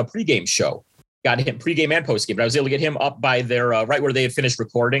Rangers pregame show. Got him pregame and postgame. But I was able to get him up by their right where they had finished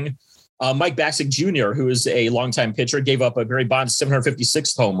recording. Mike Bacsik Jr., who is a longtime pitcher, gave up a Barry Bonds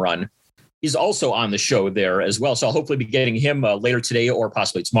 756th home run. He's also on the show there as well. So I'll hopefully be getting him later today or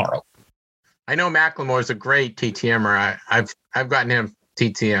possibly tomorrow. I know McLemore is a great TTMer. I've gotten him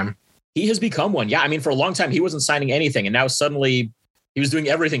TTM. He has become one. Yeah, I mean, for a long time, he wasn't signing anything. And now suddenly he was doing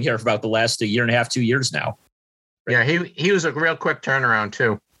everything here for about the last year and a half, 2 years now. Yeah, he was a real quick turnaround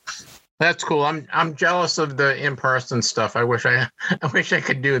too. That's cool. I'm jealous of the in-person stuff. I wish I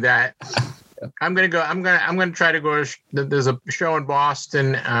could do that. I'm gonna try to go. There's a show in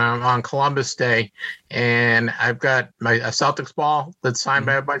Boston on Columbus Day, and I've got a Celtics ball that's signed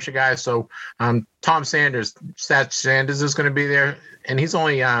by a bunch of guys. So Tom Sanders, Stat Sanders is going to be there, and he's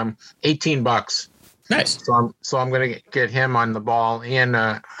only $18. Nice. So I'm going to get him on the ball and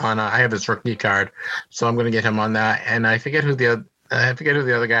I have his rookie card, so I'm going to get him on that. And I forget who the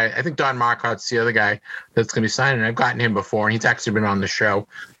other guy. I think Don Marcotte's the other guy that's going to be signing. I've gotten him before, and he's actually been on the show.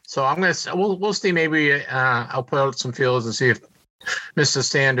 So we'll see. Maybe I'll put out some feelers and see if Mr.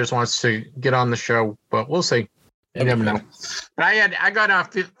 Sanders wants to get on the show, but we'll see. You never know. But I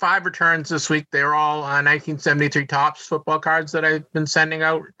got 5 returns this week. They're all 1973 Topps football cards that I've been sending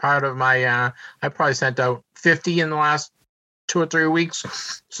out. Part of my, I probably sent out 50 in the last 2 or 3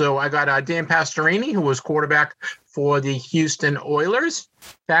 weeks. So I got Dan Pastorini, who was quarterback for the Houston Oilers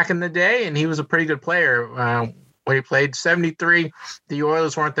back in the day, and he was a pretty good player. When he played 73, the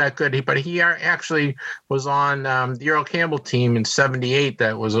Oilers weren't that good, but he actually was on the Earl Campbell team in 78.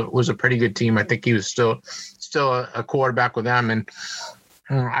 That was a pretty good team. I think he was still a quarterback with them. And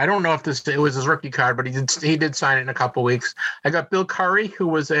I don't know if it was his rookie card, but he did sign it in a couple weeks. I got Bill Curry, who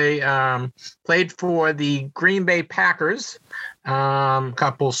was played for the Green Bay Packers. He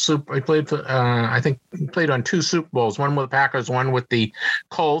played for I think he played on 2 Super Bowls, one with the Packers, one with the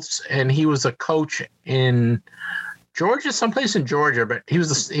Colts, and he was a coach in Georgia, someplace in Georgia, but he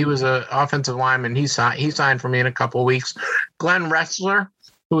was a offensive lineman. He signed for me in a couple of weeks. Glenn Ressler,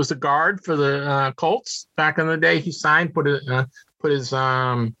 who was the guard for the Colts back in the day, he signed, put his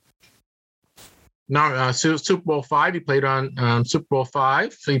Super Bowl 5. He played on Super Bowl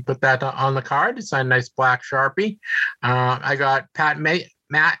 5, so he put that on the card. He signed a nice black Sharpie. I got Pat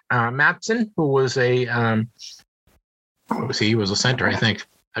Matson, who was he was a center, I think.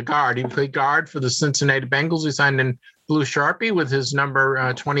 A guard. He played guard for the Cincinnati Bengals. He signed in blue Sharpie with his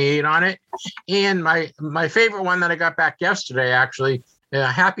number 28 on it. And my favorite one that I got back yesterday, actually,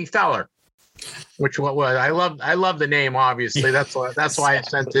 Happy Feller, I love the name. Obviously, that's why I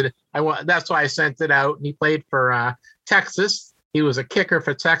sent it. That's why I sent it out. And he played for Texas. He was a kicker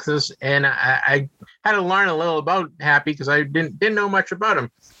for Texas, and I had to learn a little about Happy because I didn't know much about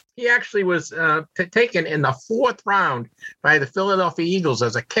him. He actually was taken in the 4th round by the Philadelphia Eagles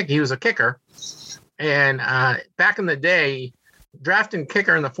as a kicker. He was a kicker. And back in the day, drafting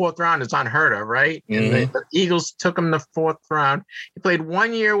kicker in the 4th round is unheard of, right? Mm-hmm. And the Eagles took him the 4th round. He played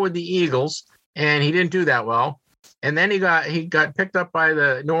 1 year with the Eagles, and he didn't do that well. And then he got picked up by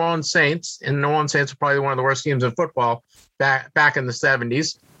the New Orleans Saints, and the New Orleans Saints were probably one of the worst teams in football back in the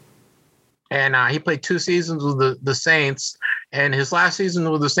 70s. And he played 2 seasons with the Saints. And his last season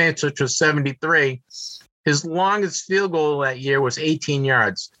with the Saints, which was 73, his longest field goal that year was 18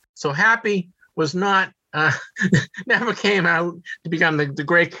 yards. So Happy was not never came out to become the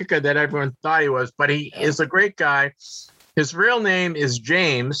great kicker that everyone thought he was. But he is a great guy. His real name is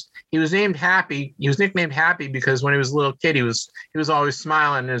James. He was named Happy. He was nicknamed Happy because when he was a little kid, he was always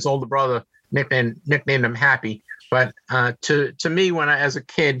smiling, and his older brother nicknamed him Happy. But to me, as a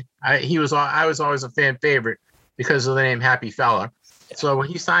kid, I was always a fan favorite because of the name Happy Feller. So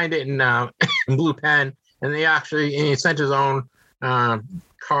he signed it in blue pen, and he sent his own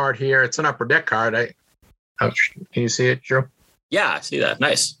card here. It's an Upper Deck card. Can you see it, Joe? Yeah, I see that.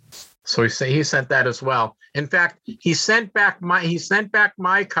 Nice. So he sent that as well. In fact, he sent back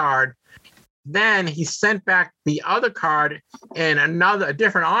my card. Then he sent back the other card in a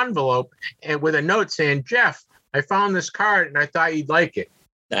different envelope, and with a note saying, "Jeff, I found this card and I thought you'd like it."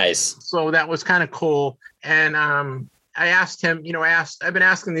 Nice. So that was kind of cool. And I asked him, I've been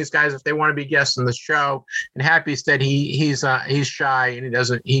asking these guys if they want to be guests on the show, and Happy said he's shy and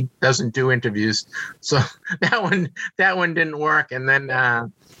he doesn't do interviews. So that one didn't work. And then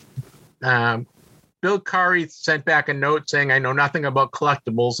Bill Curry sent back a note saying, "I know nothing about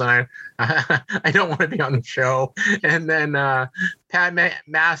collectibles and I don't want to be on the show." And then Pat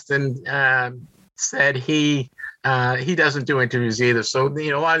Maston said he doesn't do interviews either. So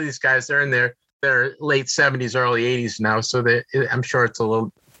a lot of these guys, they're in their late 70s, early 80s now. So I'm sure it's a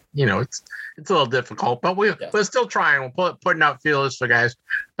little, it's a little difficult, but we're still trying. We're putting out feelers for guys.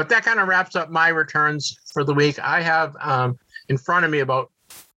 But that kind of wraps up my returns for the week. I have in front of me about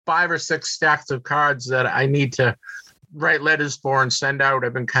 5 or 6 stacks of cards that I need to write letters for and send out.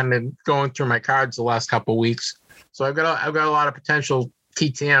 I've been kind of going through my cards the last couple of weeks. So I've got a lot of potential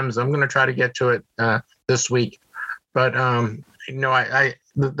TTMs. I'm going to try to get to it this week. But I've been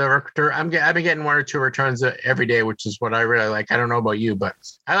getting 1 or 2 returns every day, which is what I really like. I don't know about you, but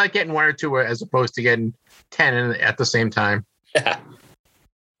I like getting 1 or 2 as opposed to getting 10 at the same time. Yeah.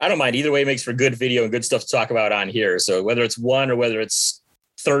 I don't mind. Either way makes for good video and good stuff to talk about on here. So whether it's 1 or whether it's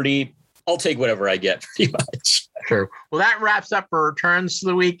 30, I'll take whatever I get pretty much. True. Well, that wraps up for returns for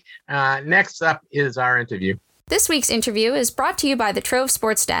the week. Next up is our interview. This week's interview is brought to you by the Trove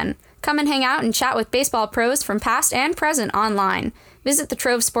Sports Den. Come and hang out and chat with baseball pros from past and present online. Visit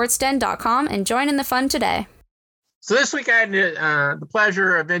thetrovesportsden.com and join in the fun today. So this week I had the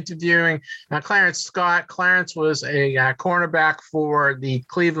pleasure of interviewing Clarence Scott. Clarence was a cornerback for the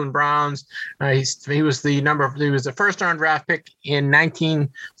Cleveland Browns. He was the first round draft pick in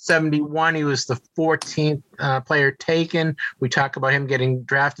 1971. He was the 14th player taken. We talk about him getting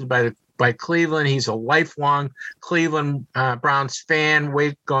drafted by Cleveland. He's a lifelong Cleveland Browns fan,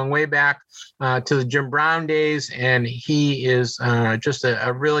 going way back to the Jim Brown days, and he is just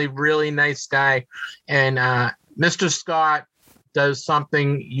a really, really nice guy. And Mr. Scott does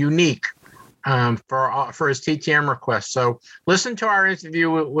something unique for his TTM request. So listen to our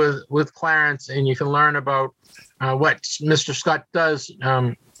interview with Clarence, and you can learn about what Mr. Scott does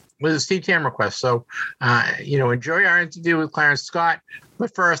with his TTM request. So, enjoy our interview with Clarence Scott.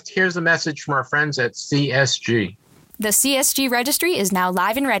 But first, here's a message from our friends at CSG. The CSG Registry is now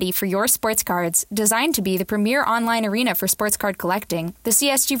live and ready for your sports cards. Designed to be the premier online arena for sports card collecting, the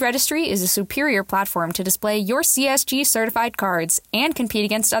CSG Registry is a superior platform to display your CSG certified cards and compete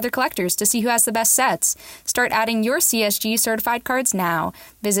against other collectors to see who has the best sets. Start adding your CSG certified cards now.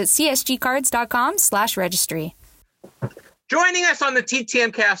 Visit csgcards.com/registry. Joining us on the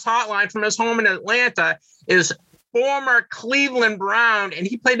TTM Cast hotline from his home in Atlanta is former Cleveland Brown, and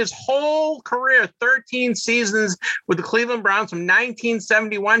he played his whole career, 13 seasons with the Cleveland Browns from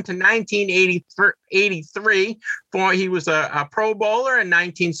 1971 to 1983. He was a Pro Bowler in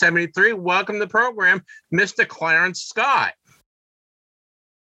 1973. Welcome to the program, Mr. Clarence Scott.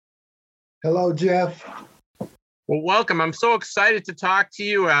 Hello, Jeff. Well, welcome. I'm so excited to talk to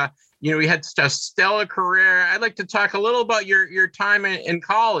you. We had such a stellar career. I'd like to talk a little about your time in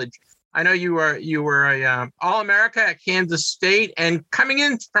college. I know you were a All-America at Kansas State, and coming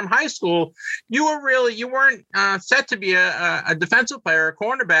in from high school, you weren't set to be a defensive player, a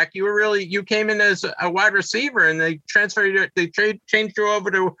cornerback. You came in as a wide receiver, and they changed you over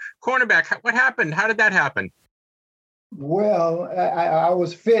to cornerback. What happened? How did that happen? Well, I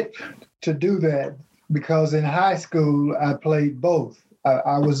was fit to do that because in high school I played both.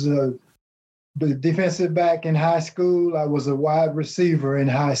 I was the defensive back in high school. I was a wide receiver in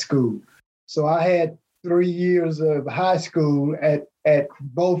high school. So I had 3 years of high school at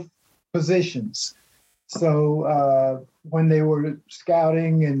both positions. So when they were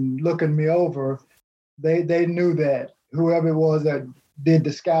scouting and looking me over, they knew that whoever it was that did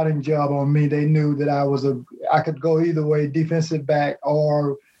the scouting job on me, they knew that I could go either way, defensive back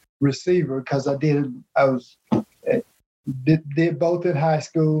or receiver, because I did both in high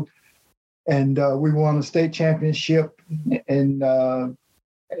school. And we won a state championship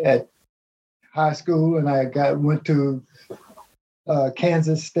at high school, and I went to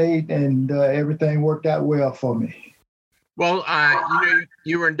Kansas State, and everything worked out well for me. Well,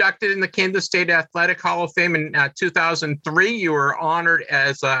 you were inducted in the Kansas State Athletic Hall of Fame in 2003. You were honored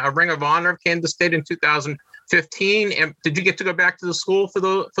as a Ring of Honor of Kansas State in 2015. And did you get to go back to the school for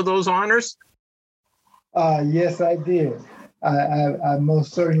those honors? Yes, I did. I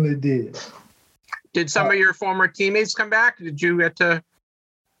most certainly did. Did some of your former teammates come back? Did you get to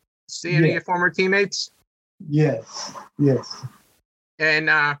see any of your former teammates? Yes. And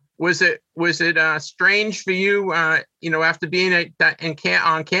was it strange for you, after being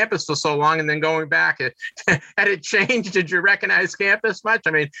on campus for so long and then going back? Had it changed? Did you recognize campus much?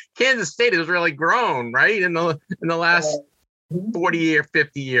 I mean, Kansas State has really grown, right, in the last 40 or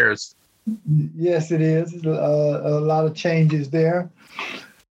 50 years. Yes, it is. A lot of changes there.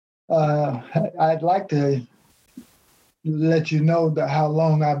 I'd like to let you know how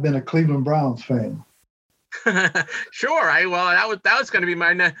long I've been a Cleveland Browns fan. Sure. That was going to be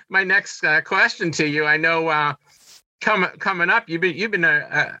my next question to you. I know coming up, you've been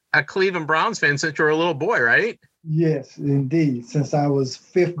a Cleveland Browns fan since you were a little boy, right? Yes, indeed. Since I was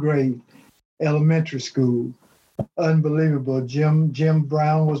fifth grade, elementary school. Unbelievable. Jim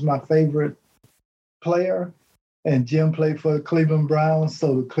Brown was my favorite player, and Jim played for the Cleveland Browns,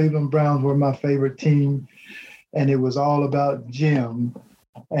 so the Cleveland Browns were my favorite team, and it was all about Jim.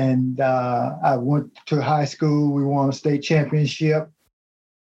 And I went to high school. We won a state championship,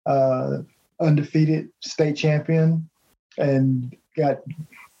 undefeated state champion, and got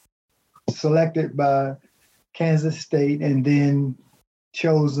selected by Kansas State and then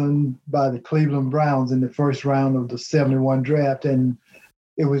chosen by the Cleveland Browns in the first round of the 71 draft. And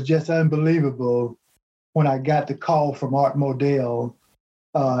it was just unbelievable when I got the call from Art Modell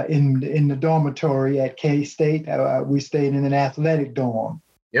in the dormitory at K-State. We stayed in an athletic dorm.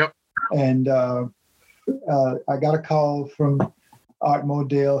 Yep. And I got a call from Art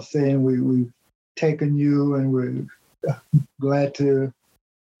Modell saying, we've taken you and we're glad to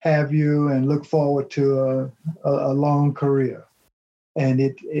have you and look forward to a long career. And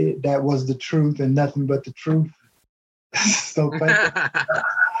that was the truth and nothing but the truth. So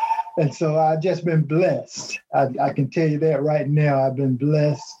and so I've just been blessed. I can tell you that right now. I've been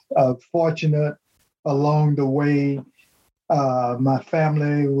blessed, fortunate along the way. My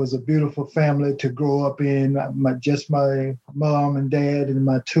family was a beautiful family to grow up in. Just my mom and dad and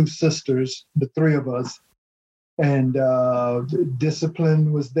my two sisters, the three of us. And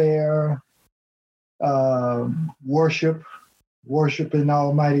discipline was there. Worshiping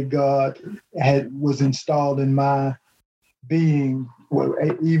Almighty God was installed in my being.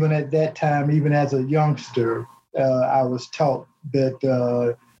 Even at that time, even as a youngster, I was taught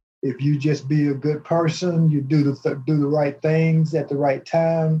that if you just be a good person, you do the right things at the right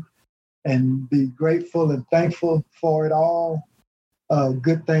time, and be grateful and thankful for it all,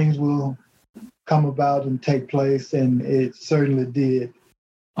 good things will come about and take place, and it certainly did.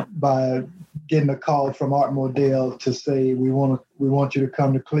 By getting a call from Art Modell to say we want you to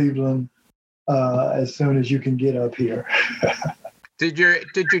come to Cleveland as soon as you can get up here. Did your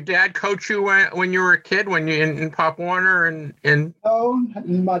dad coach you when you were a kid, when you in Pop Warner and? No,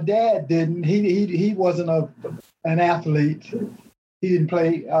 my dad didn't. He wasn't an athlete. He didn't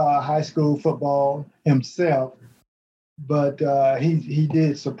play high school football himself, but he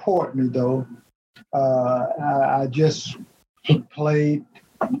did support me though. I just played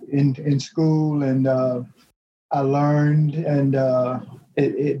in school, and I learned, and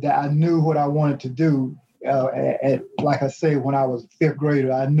I knew what I wanted to do. Like I say, when I was fifth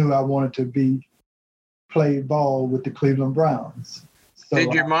grader, I knew I wanted to play ball with the Cleveland Browns. So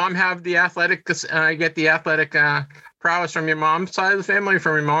did your mom have the athletic? Get the athletic prowess from your mom's side of the family,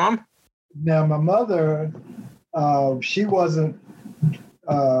 from your mom? Now, my mother, she wasn't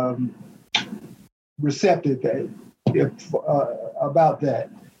receptive about that.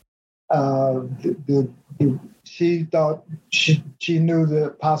 She thought she knew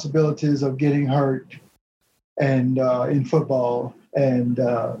the possibilities of getting hurt and in football, and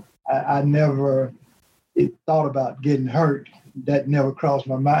I never thought about getting hurt. That never crossed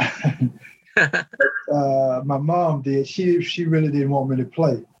my mind. My mom did. She really didn't want me to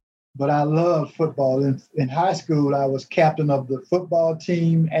play, but I loved football. In high school, I was captain of the football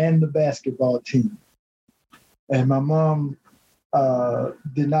team and the basketball team, and my mom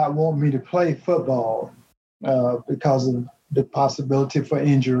did not want me to play football because of the possibility for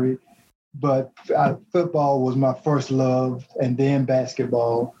injury. But football was my first love, and then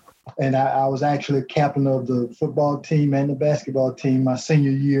basketball. And I was actually captain of the football team and the basketball team my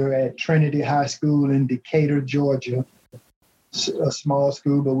senior year at Trinity High School in Decatur, Georgia. A small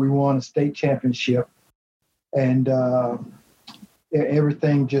school, but we won a state championship. And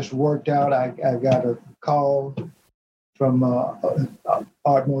everything just worked out. I got a call from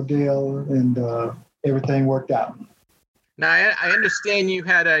Art Modell, and everything worked out. Now, I understand you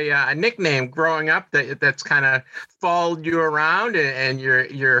had a nickname growing up that's kind of followed you around, and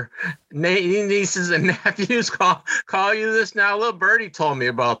your nieces and nephews call you this now. Little Birdie told me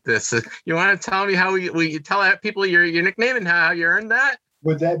about this. You want to tell me how you tell people your nickname and how you earned that?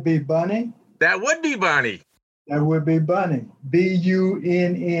 Would that be Bunny? That would be Bunny. That would be Bunny. Bunny,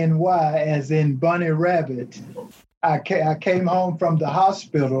 as in Bunny Rabbit. I came home from the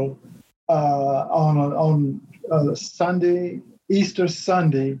hospital on Sunday, Easter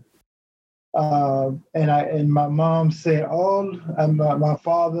Sunday, and my mom said, my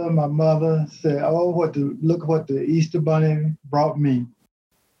father, my mother said, look what the Easter Bunny brought me,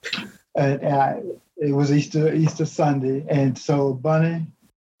 and it was Easter Sunday, and so Bunny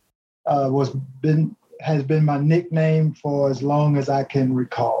has been my nickname for as long as I can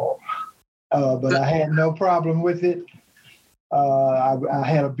recall, but I had no problem with it. I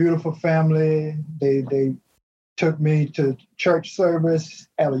had a beautiful family. They took me to church service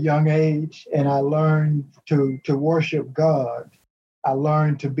at a young age, and I learned to worship God. I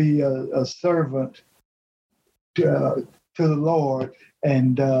learned to be a servant to the Lord,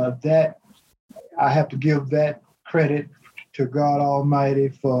 and that I have to give that credit to God Almighty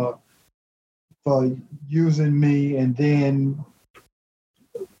for using me and then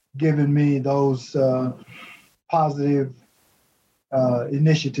giving me those positive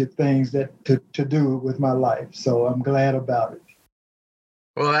initiative things that to do with my life. So I'm glad about it.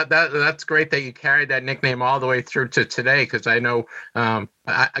 Well, that's great that you carried that nickname all the way through to today, because I know,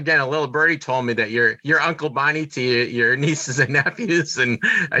 again, a little birdie told me that you're Uncle Bonnie to your nieces and nephews, and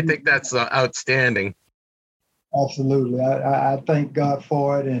I think that's outstanding. Absolutely. I thank God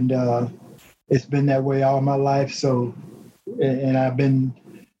for it, and it's been that way all my life. So, and I've been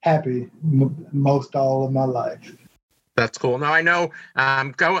happy most all of my life. That's cool. Now, I know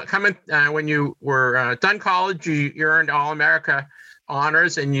coming when you were done college, you earned All-America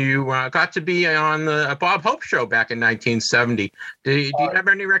honors, and you got to be on the Bob Hope show back in 1970. Do you have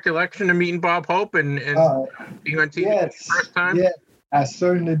any recollection of meeting Bob Hope and being on TV yes, the first time? Yes, I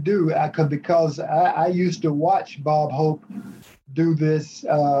certainly do. Because I used to watch Bob Hope do this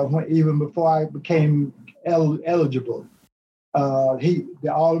even before I became eligible. The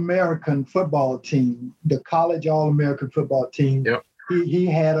All-American football team, the college All-American football team, yep. he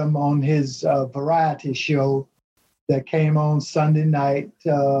had him on his variety show that came on Sunday night,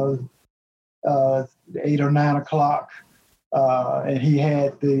 8 or 9 o'clock. And he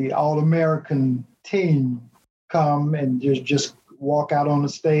had the All-American team come and just walk out on the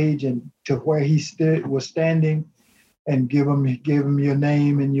stage and to where he was standing and give him your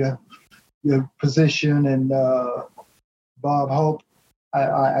name and your position. And Bob Hope,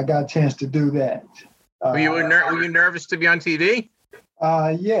 I got a chance to do that. Were you nervous to be on TV?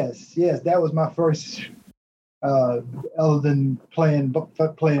 Yes. That was my first, other than playing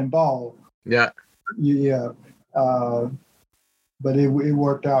ball. Yeah. Yeah. But it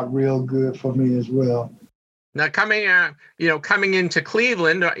worked out real good for me as well. Now coming into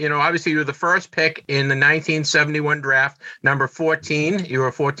Cleveland, obviously you were the first pick in the 1971 draft, number 14. You were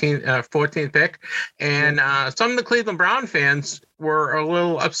 14th pick, and some of the Cleveland Brown fans were a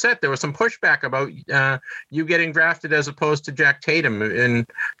little upset. There was some pushback about you getting drafted as opposed to Jack Tatum.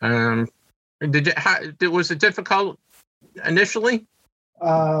 And was it difficult initially?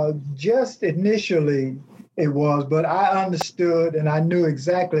 Just initially it was, but I understood and I knew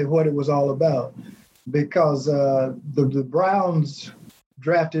exactly what it was all about. Because the Browns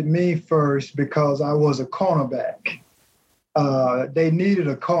drafted me first because I was a cornerback. They needed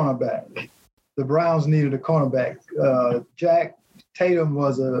a cornerback. The Browns needed a cornerback. Jack Tatum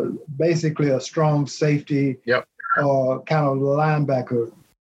was basically a strong safety, yep. Or kind of linebacker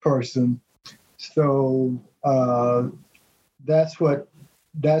person. So that's what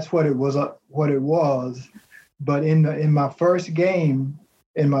it was. What it was. But in my first game.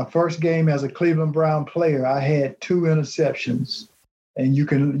 In my first game as a Cleveland Brown player, I had 2 interceptions, and you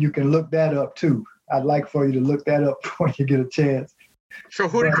can look that up too. I'd like for you to look that up when you get a chance. So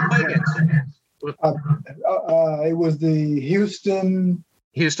who did you play against? It was the Houston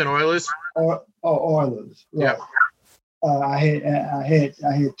Oilers. Oilers. Right. Yeah. I had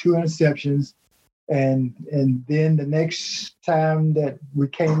 2 interceptions, and then the next time that we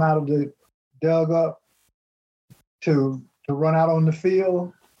came out of the dug up to run out on the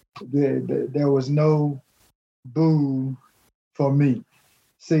field, there was no boo for me.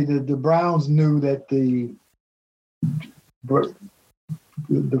 See, the Browns knew that the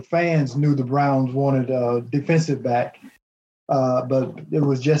fans knew the Browns wanted a defensive back, but it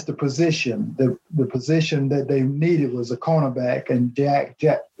was just the position. The position that they needed was a cornerback, and Jack,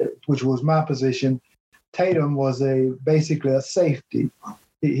 which was my position. Tatum was basically a safety.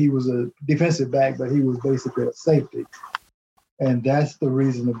 He was a defensive back, but he was basically a safety. And that's the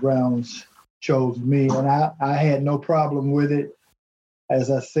reason the Browns chose me. And I had no problem with it.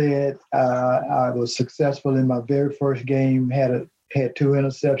 As I said, I was successful in my very first game, had 2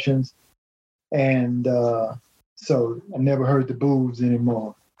 interceptions. And so I never heard the boos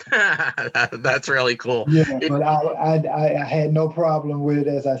anymore. That's really cool. Yeah, but I had no problem with it.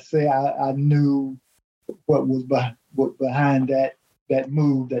 As I say, I knew what was behind that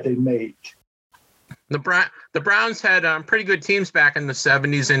move that they made. The Browns had pretty good teams back in the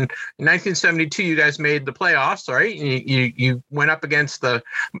 70s. And in 1972, you guys made the playoffs, right? You went up against the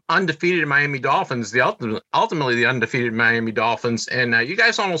undefeated Miami Dolphins, ultimately the undefeated Miami Dolphins, and you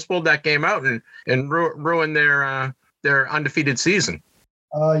guys almost pulled that game out and ruined their undefeated season.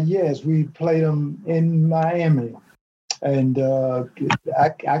 Yes, we played them in Miami, and I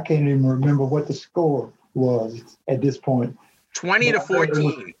can't even remember what the score was at this point.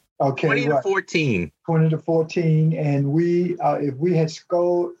 20-14. Okay, 20-14. 20-14, and we, if we had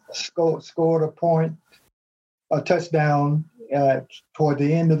scored a touchdown toward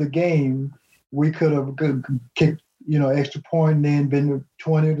the end of the game, we could have kicked, extra point, and then been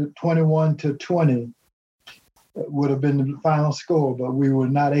 21-20 would have been the final score. But we were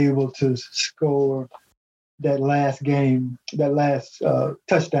not able to score that last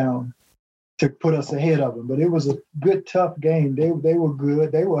touchdown to put us ahead of them. But it was a good, tough game. They were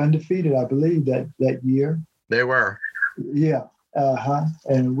good. They were undefeated, I believe, that year. They were. Yeah.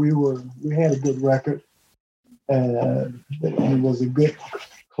 And we had a good record. It was a good,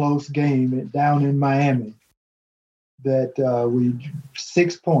 close game down in Miami that we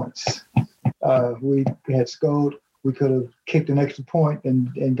 6 points. We had scored. We could have kicked an extra point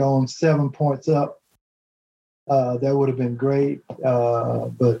and gone 7 points up. That would have been great.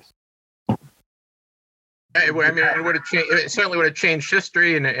 But I mean, it would have changed. It certainly would have changed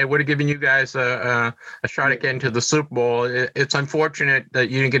history, and it would have given you guys a shot at getting to the Super Bowl. It's unfortunate that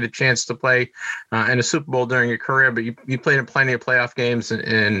you didn't get a chance to play in a Super Bowl during your career, but you played in plenty of playoff games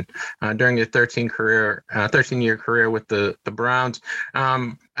in during your 13-year career with the Browns.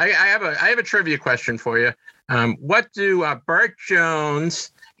 I have a trivia question for you. What do Burt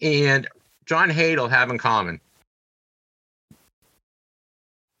Jones and John Hadl have in common?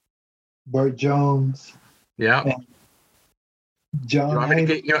 Burt Jones. Yeah. John. You want me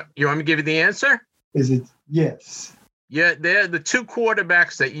to give you the answer? Is it yes? Yeah, they're the two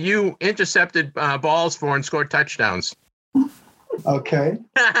quarterbacks that you intercepted balls for and scored touchdowns. Okay.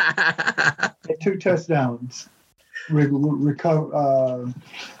 2 touchdowns.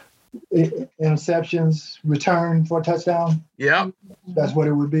 Interceptions, return for a touchdown. Yep. That's what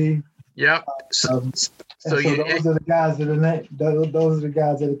it would be. Yep. So those are the guys those are the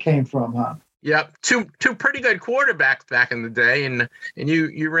guys that it came from, huh? Yep, two pretty good quarterbacks back in the day, and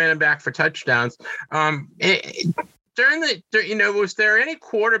you ran them back for touchdowns. Was there any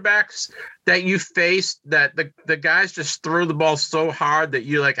quarterbacks that you faced that the guys just threw the ball so hard that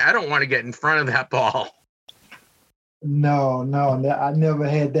you're like, I don't want to get in front of that ball? No, I never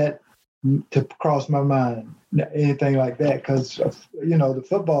had that to cross my mind, anything like that, because the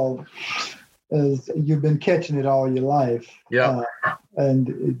football is you've been catching it all your life. Yeah, and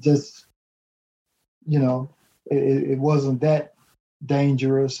it just. It wasn't that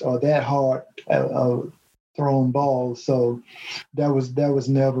dangerous or that hard thrown balls, so that was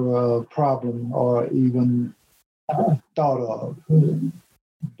never a problem or even thought of.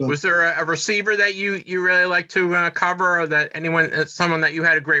 But, was there a receiver that you really like to cover, or that someone that you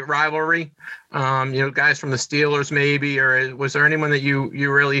had a great rivalry? Guys from the Steelers maybe, or was there anyone that you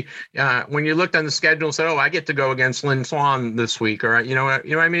really, when you looked on the schedule, said, "Oh, I get to go against Lynn Swann this week," or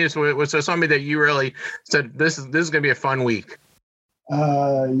what I mean? Was there somebody that you really said, "This is going to be a fun week"?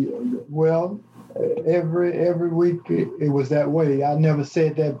 Well, every week it was that way. I never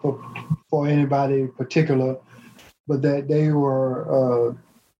said that for anybody particular, but that they were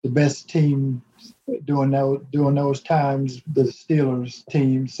the best team during those times, the Steelers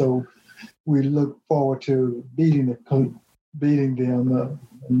team. So we look forward to beating them,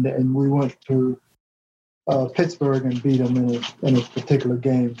 and we went to Pittsburgh and beat them in a particular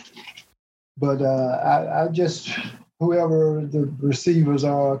game. But I just whoever the receivers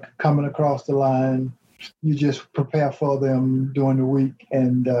are coming across the line, you just prepare for them during the week,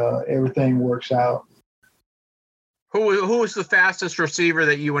 and everything works out. Who was the fastest receiver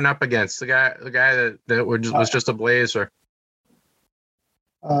that you went up against? The guy that was just a blazer.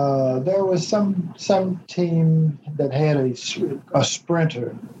 There was some team that had a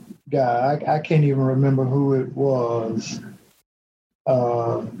sprinter guy. I can't even remember who it was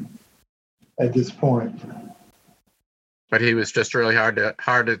at this point. But he was just really hard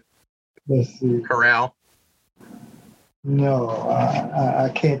to Let's see. corral. No,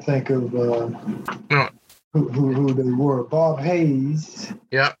 I can't think of. No. Who they were. Bob Hayes.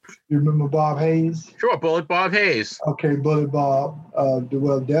 Yep. You remember Bob Hayes? Sure, Bullet Bob Hayes. Okay, Bullet Bob.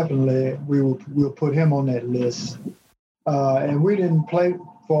 Well, definitely we'll put him on that list. And we didn't play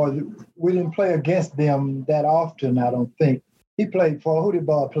against them that often, I don't think. Who did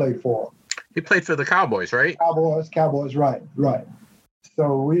Bob play for? He played for the Cowboys, right? Cowboys, right.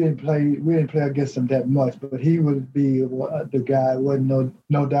 So we didn't play against them that much, but he would be the guy. Wasn't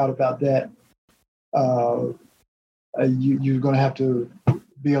no doubt about that. You're going to have to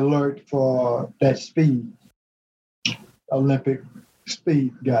be alert for that speed, Olympic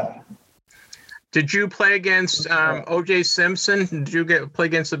speed guy. Did you play against O.J. Simpson? Did you play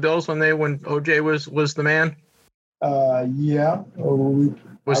against the Bills when O.J. was the man? Yeah.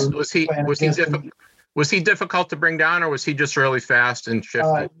 Was he difficult to bring down, or was he just really fast and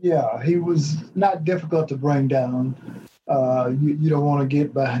shifty? Yeah, he was not difficult to bring down. You don't want to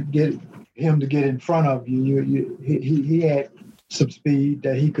get him to get in front of you. He had some speed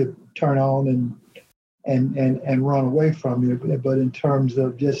that he could turn on and run away from you. But in terms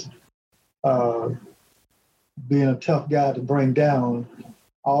of just being a tough guy to bring down,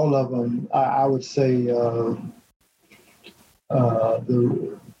 all of them, I would say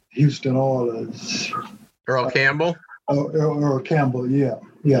the Houston Oilers. Earl Campbell? Earl Campbell, yeah.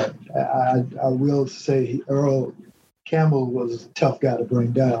 I will say Earl Campbell was a tough guy to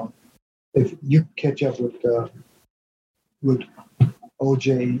bring down. If you catch up with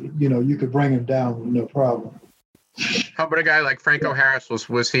OJ, you could bring him down with no problem. How about a guy like Franco Harris? Was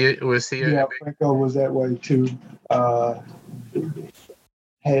he? Yeah, Franco was that way too.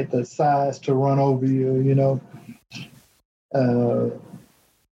 Had the size to run over you.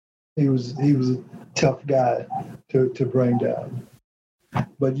 He was tough guy to bring down.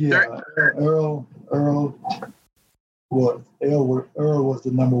 But yeah, Earl was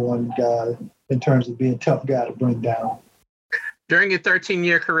the number one guy in terms of being a tough guy to bring down. During your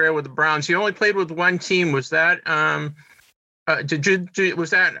 13-year career with the Browns, you only played with one team. Was that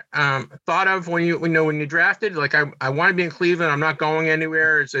thought of when you drafted? Like, I want to be in Cleveland. I'm not going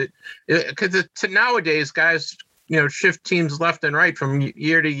anywhere. Is it because nowadays guys shift teams left and right from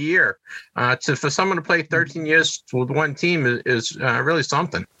year to year? For someone to play 13 years with one team is really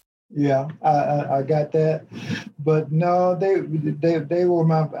something. Yeah, I got that, but no, they were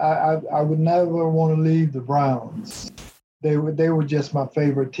my. I would never want to leave the Browns. They were just my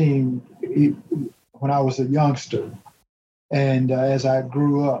favorite team when I was a youngster, and as I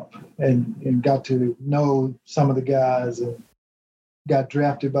grew up and got to know some of the guys and got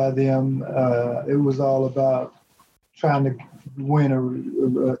drafted by them, it was all about trying to win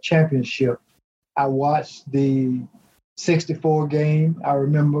a championship. I watched the 64 game. I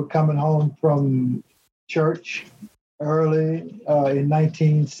remember coming home from church early in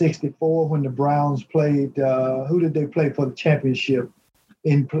 1964 when the Browns played. Who did they play for the championship?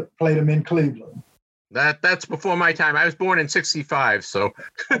 Played them in Cleveland. That's before my time. I was born in 65, so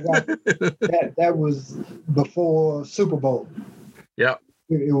that was before Super Bowl. Yep.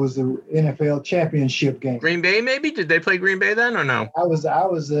 It was the NFL championship game. Green Bay, maybe? Did they play Green Bay then or no? I was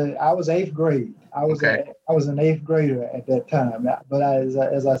eighth grade. I was an eighth grader at that time. But as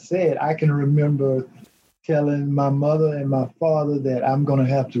I said, I can remember telling my mother and my father that I'm going to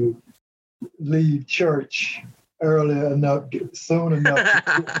have to leave church soon enough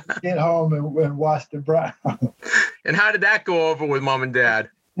to get home and watch the Browns. And how did that go over with mom and dad?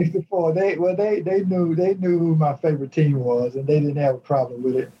 64. They knew who my favorite team was, and they didn't have a problem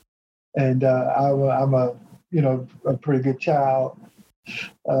with it. And I'm a pretty good child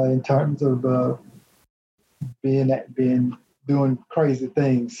in terms of doing crazy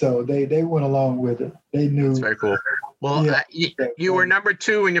things. So they went along with it. They knew. That's very cool. Well, you were number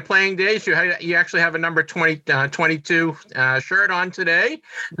 2 in your playing days. You actually have a number 22 shirt on today,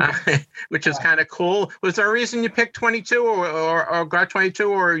 which is kind of cool. Was there a reason you picked 22 or got 22,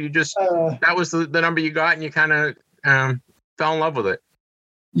 or you just that was the number you got and you kind of fell in love with it?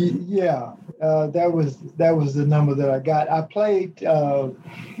 Yeah, that was the number that I got. I played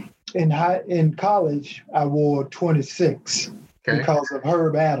in college. I wore 26 because of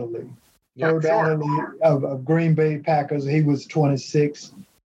Herb Adderley. Herb Adderley of Green Bay Packers, he was 26.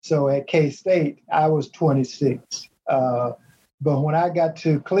 So at K-State, I was 26. But when I got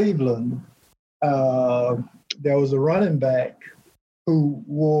to Cleveland, there was a running back who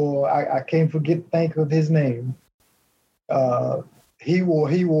wore, I can't think of his name. He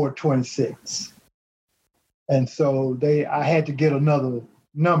wore 26. And so I had to get another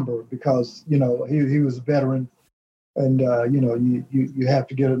number because, he was a veteran. And you have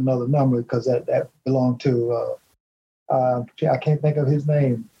to get another number because that belonged to I can't think of his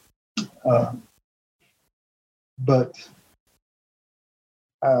name, but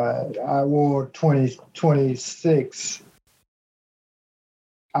I wore 26.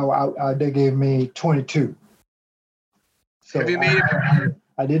 They gave me 22. So have you made it?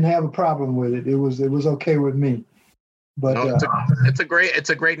 I didn't have a problem with it. It was okay with me. But it's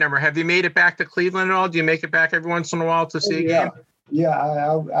a great number. Have you made it back to Cleveland at all? Do you make it back every once in a while to see a game? Yeah,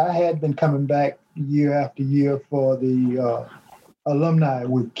 I had been coming back year after year for the alumni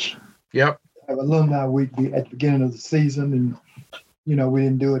week. Yep. Alumni week at the beginning of the season, and we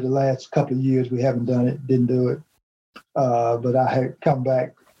didn't do it the last couple of years. We haven't didn't do it. But I had come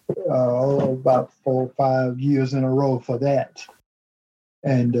back about 4 or 5 years in a row for that,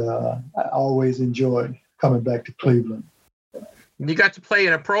 and I always enjoyed coming back to Cleveland. You got to play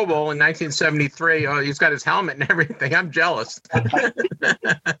in a Pro Bowl in 1973. Oh, he's got his helmet and everything. I'm jealous.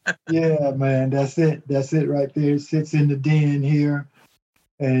 Yeah, man, that's it. That's it right there. It sits in the den here,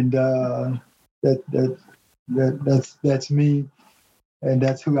 and that's me, and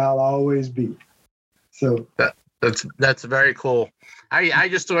that's who I'll always be. So that's very cool. I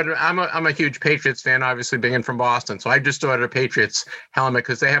just ordered. I'm a huge Patriots fan, obviously being from Boston. So I just ordered a Patriots helmet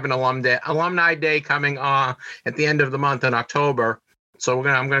because they have an alumni day coming at the end of the month in October. So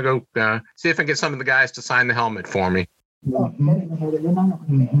I'm gonna go see if I can get some of the guys to sign the helmet for me. Mm-hmm.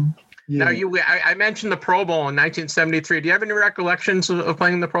 Mm-hmm. Yeah. Now I mentioned the Pro Bowl in 1973. Do you have any recollections of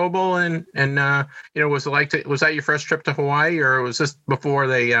playing the Pro Bowl? And was it was that your first trip to Hawaii, or was this before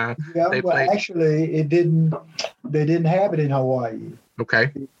they played? Actually, they didn't have it in Hawaii.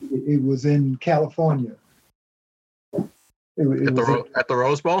 Okay. It was in California. At the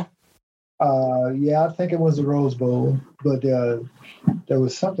Rose Bowl? Yeah, I think it was the Rose Bowl, but there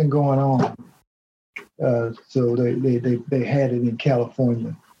was something going on. So they had it in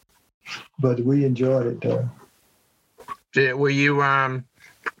California, but we enjoyed it though. Were you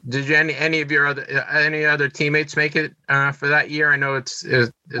did you any of your other teammates make it for that year? I know it's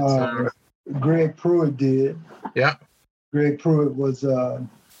Greg Pruitt did. Yeah. Greg Pruitt was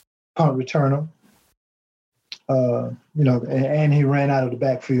punt returner. And he ran out of the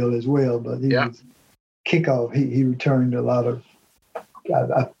backfield as well, but he was kickoff. He returned a lot of.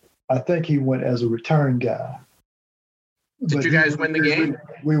 I think he went as a return guy. Did you guys win the game?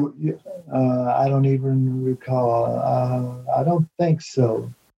 I don't even recall. I don't think so.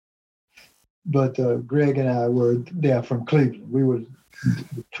 But Greg and I were there from Cleveland. We were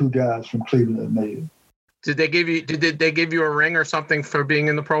the two guys from Cleveland that made it. Did they give you a ring or something for being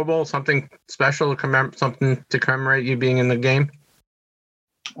in the Pro Bowl? Something special something to commemorate you being in the game?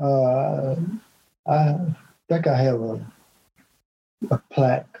 I think I have a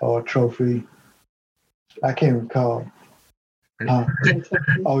plaque or a trophy. I can't recall.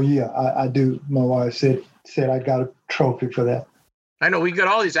 Oh yeah, I do. My wife said I got a trophy for that. I know we got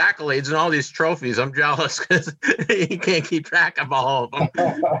all these accolades and all these trophies. I'm jealous because you can't keep track of all of them.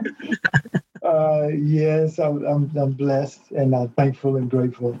 Yes, I'm blessed and I'm thankful and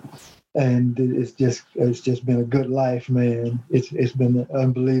grateful, and it's just been a good life, man. It's been an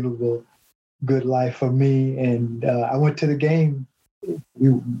unbelievable good life for me, and I went to the game.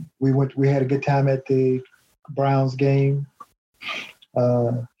 We had a good time at the Browns game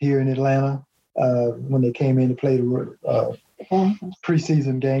here in Atlanta when they came in to play the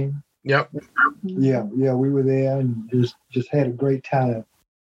preseason game. Yep. Yeah, we were there and just had a great time.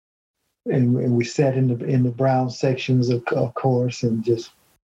 And we sat in the Brown sections of course, and just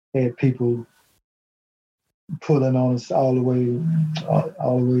had people pulling on us all the way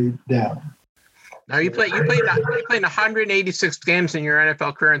down. Now you played 186 games in your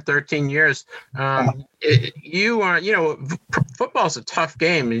NFL career in 13 years. Football's a tough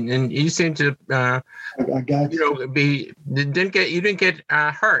game, and you seem to I got you didn't get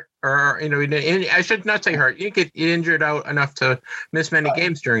hurt, or I should not say hurt. You didn't get injured out enough to miss many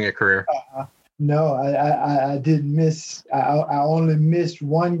games during your career. No, I didn't miss. I only missed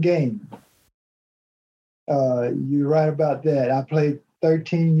one game. You're right about that. I played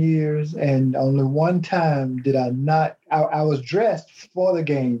 13 years, and only one time did I not. I was dressed for the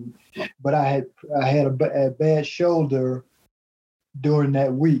game, but I had a bad shoulder during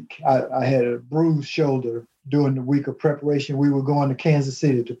that week. I had a bruised shoulder during the week of preparation. We were going to Kansas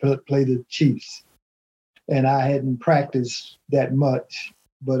City to play the Chiefs, and I hadn't practiced that much,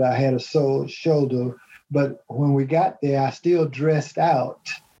 but I had a sore shoulder. But when we got there, I still dressed out.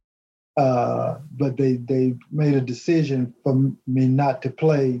 But they made a decision for me not to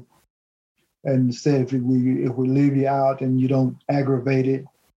play, and said if we leave you out and you don't aggravate it,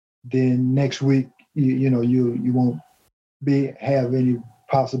 then next week you won't have any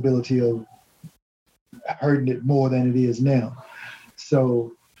possibility of hurting it more than it is now.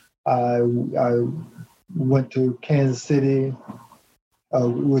 So I went to Kansas City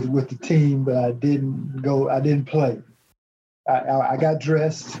with the team, but I didn't play. I got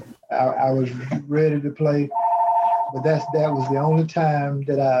dressed. I was ready to play, but that was the only time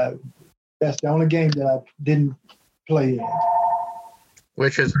that's the only game that I didn't play in.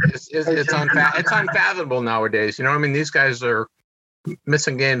 Which is it's unfathomable nowadays. These guys are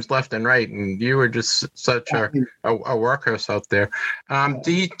missing games left and right, and you were just such a workhorse out there.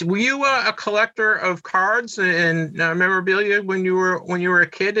 Were you a collector of cards and memorabilia when you were a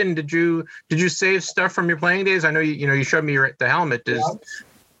kid? And did you save stuff from your playing days? I know you showed me the helmet.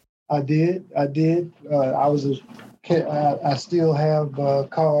 I did. I was a kid. I still have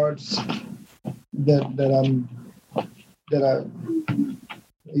cards that I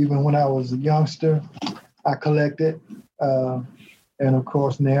even when I was a youngster, I collected. And of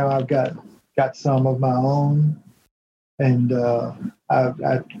course now I've got some of my own, and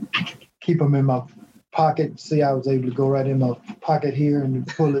I keep them in my pocket. See, I was able to go right in my pocket here and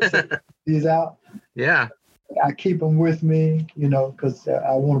pull these out. Yeah. I keep them with me, because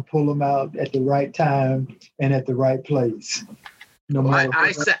I want to pull them out at the right time and at the right place.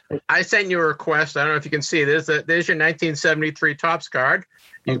 I sent you a request. I don't know if you can see this. There's your 1973 Topps card.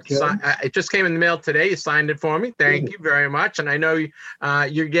 It just came in the mail today. You signed it for me. Thank you very much. And I know you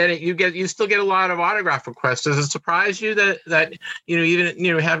still get a lot of autograph requests. Does it surprise you that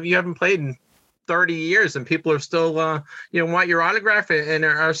you haven't played in 30 years and people are still want your autograph and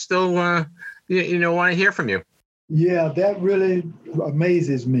are still want to hear from you? Yeah, that really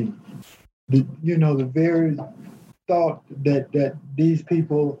amazes me. The very thought that these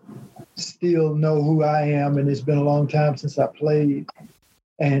people still know who I am, and it's been a long time since I played,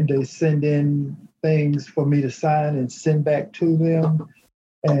 and they send in things for me to sign and send back to them.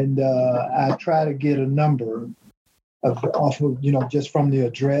 And I try to get a number off of, just from the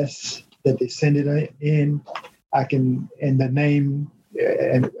address that they send it in. I can, and the name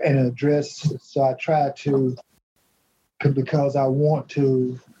and address. So I try to, because I want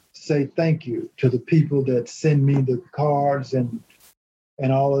to say thank you to the people that send me the cards and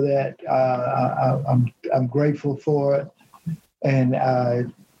all of that. I'm grateful for it, and I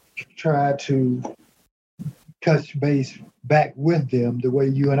try to touch base back with them the way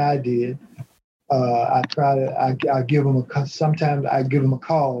you and I did. I give them sometimes I give them a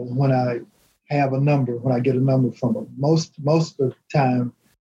call when I have a number, when I get a number from them. Most of the time,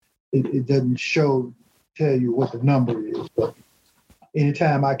 it doesn't tell you what the number is, but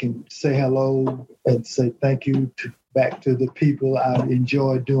anytime I can say hello and say thank you back to the people, I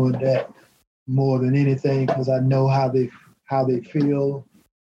enjoy doing that more than anything, because I know how they feel,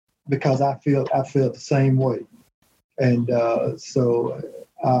 because I feel the same way. And so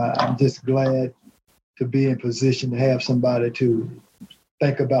I'm just glad to be in position to have somebody to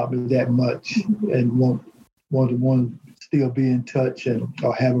think about me that much and want to still be in touch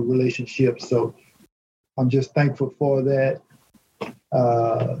or have a relationship. So I'm just thankful for that.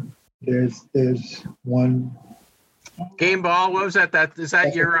 There's one game ball. What was that? Is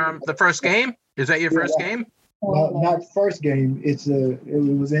that your the first game? Is that your first game? Not first game. It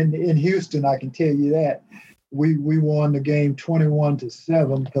was in Houston. I can tell you that we won the game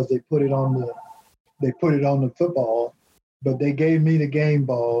 21-7 because they put it on the football, but they gave me the game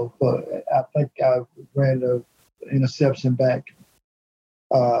ball. But I think I ran the interception back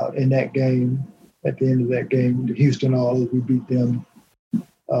in that game. At the end of that game, the Houston Oilers, we beat them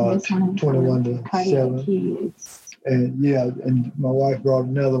 21-7. And my wife brought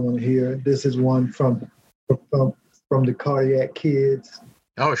another one here. This is one from the Cardiac Kids.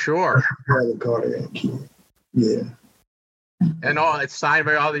 Oh, sure. The Cardiac Kids. Yeah. And it's signed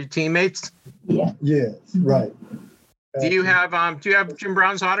by all your teammates? Yeah. Yes, right. Do you have Jim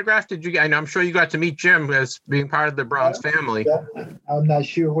Brown's autograph? I'm sure you got to meet Jim as being part of the Browns family. I'm not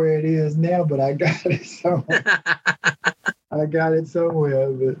sure where it is now, but I got it somewhere.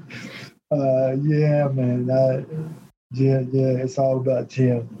 But yeah, man. It's all about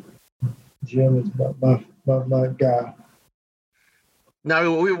Jim. Jim is my guy. Now,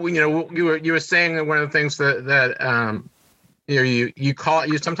 you were saying that one of the things that you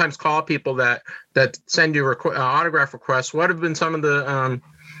sometimes call people that send you autograph requests. What have been some of the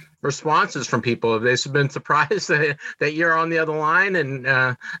responses from people? Have they been surprised that you're on the other line? And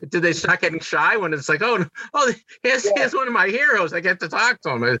did they start getting shy when it's like, oh, here's one of my heroes, I get to talk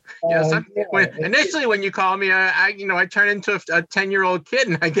to him? Initially when you call me, I turn into a 10-year-old kid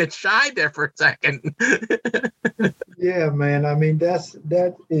and I get shy there for a second. Yeah, man. I mean,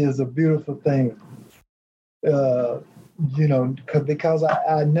 that is a beautiful thing. Because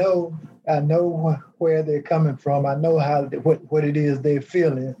I know where they're coming from. I know what it is they're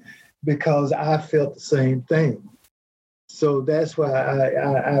feeling, because I felt the same thing. So that's why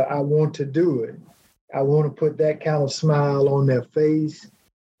I want to do it. I want to put that kind of smile on their face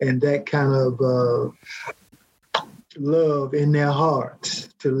and that kind of love in their hearts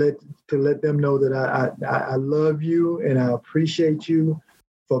to let them know that I love you and I appreciate you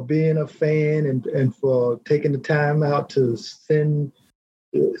for being a fan and for taking the time out to send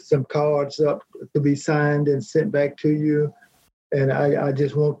some cards up to be signed and sent back to you. And I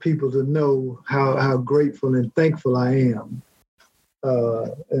just want people to know how grateful and thankful I am.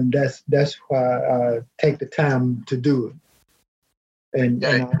 And that's why I take the time to do it. And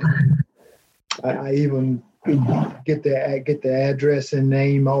I even get the address and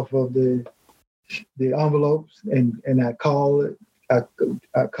name off of the envelopes, and I call it.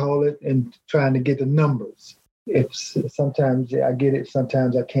 I call it and trying to get the numbers. If sometimes I get it,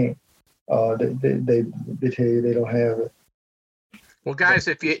 sometimes I can't. They tell you they don't have it. Well, guys,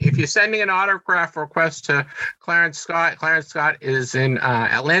 if you're sending an autograph request to Clarence Scott is in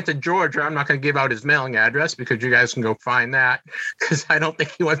Atlanta, Georgia. I'm not going to give out his mailing address because you guys can go find that, because I don't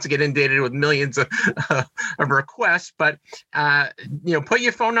think he wants to get inundated with millions of requests. But put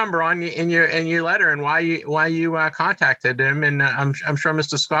your phone number in your letter and why you contacted him, and I'm sure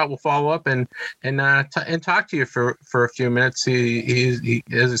Mr. Scott will follow up and talk to you for a few minutes. He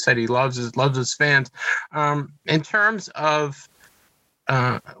as I said, he loves his fans. In terms of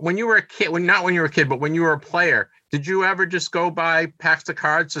when you were a kid, not when you were a kid, but when you were a player, did you ever just go buy packs of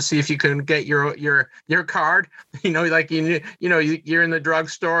cards to see if you could get your card? Like you're in the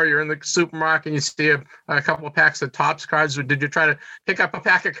drugstore, you're in the supermarket, and you see a couple of packs of Topps cards. Or did you try to pick up a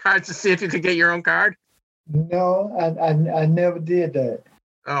pack of cards to see if you could get your own card? No, I never did that.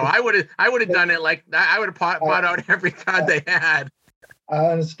 Oh, I would have done it like I would have bought out every card they had. I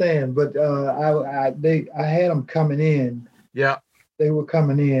understand, but I had them coming in. Yeah. They were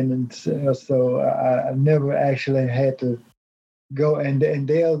coming in, and so I never actually had to go. And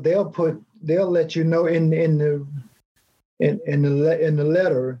they'll let you know in the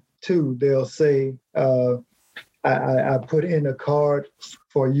letter too. They'll say I put in a card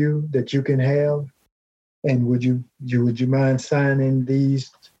for you that you can have, and would you mind signing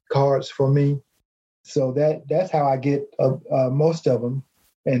these cards for me? So that's how I get most of them,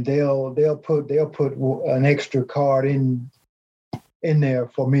 and they'll put an extra card in there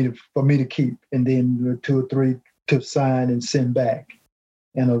for me to keep, and then 2 or 3 to sign and send back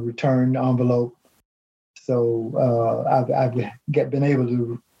in a return envelope. So I've been able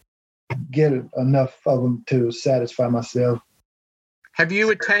to get enough of them to satisfy myself. Have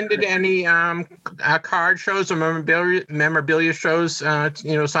you attended any card shows or memorabilia shows,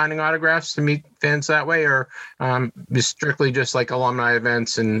 signing autographs to meet fans that way, or strictly just like alumni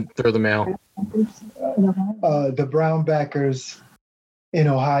events and through the mail? The Brownbackers in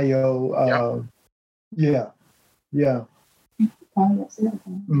Ohio. Yep. Yeah.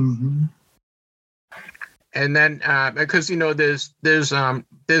 Mm-hmm. And then because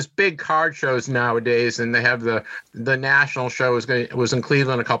there's big card shows nowadays, and they have the national show was in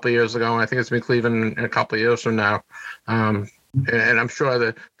Cleveland a couple of years ago, and I think it's been Cleveland in a couple of years from now. And I'm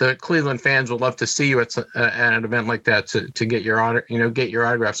sure the Cleveland fans would love to see you at an event like that to get your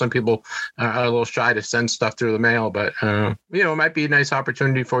autograph. Some people are a little shy to send stuff through the mail, but it might be a nice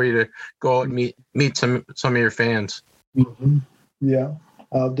opportunity for you to go out and meet some of your fans. Mm-hmm. Yeah,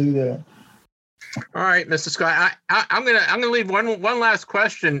 I'll do that. All right, Mr. Scott. I'm gonna leave one last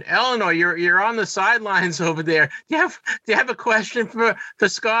question. Eleanor, you're on the sidelines over there. Do you have a question for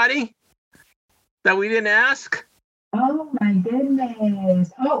Scotty that we didn't ask? Oh my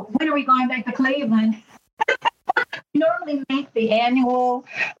goodness! Oh, when are we going back to Cleveland? We normally make the annual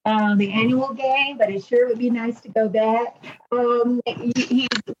game, but it sure would be nice to go back.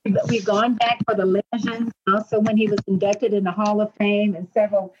 We've gone back for the Legends, also when he was inducted in the Hall of Fame, and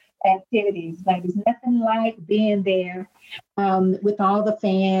several activities. Like, there's nothing like being there with all the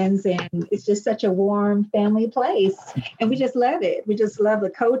fans, and it's just such a warm family place, and we just love it. We just love the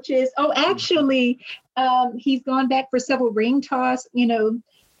coaches. Oh, actually, he's gone back for several ring toss.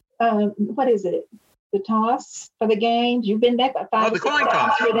 What is it? The toss for the games. You've been back 5 the coin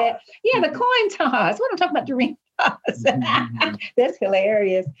toss for that. Yeah, the coin toss. What I'm talking about, the ring toss. That's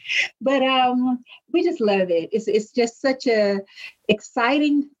hilarious. But we just love it. It's just such a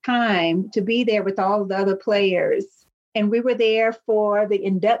exciting time to be there with all the other players. And we were there for the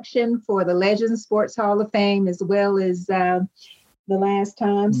induction for the Legends Sports Hall of Fame, as well as the last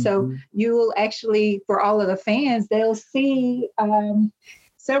time. Mm-hmm. So you'll actually, for all of the fans, they'll see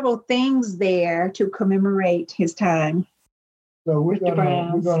several things there to commemorate his time. So we're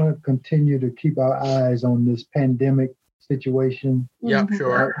gonna continue to keep our eyes on this pandemic situation. Yep,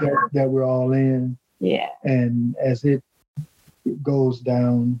 sure. That we're all in. Yeah. And as it goes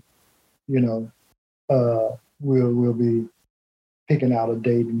down, we'll be picking out a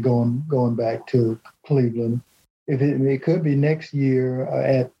date and going back to Cleveland. It could be next year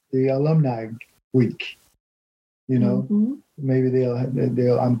at the Alumni Week. Mm-hmm. Maybe they'll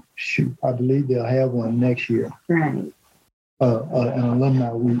I believe they'll have one next year. Right. An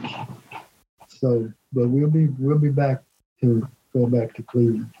Alumni Week. So, but we'll be back to go back to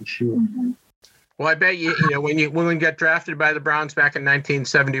Cleveland for sure. Mm-hmm. Well, I bet when you got drafted by the Browns back in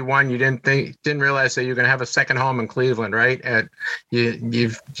 1971, you didn't realize that you're going to have a second home in Cleveland, right?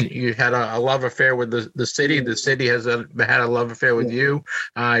 You had a love affair with the city. The city has had a love affair with you.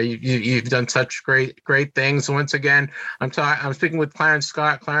 You've done such great things. Once again, I'm speaking with Clarence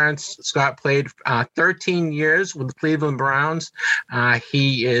Scott. Clarence Scott played 13 years with the Cleveland Browns.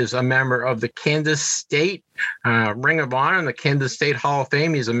 He is a member of the Kansas State Ring of Honor and the Kansas State Hall of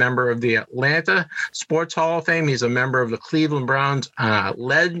Fame. He's a member of the Atlanta Sports Hall of Fame. He's a member of the Cleveland Browns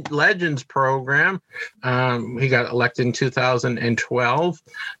Legends program. He got elected in 2012.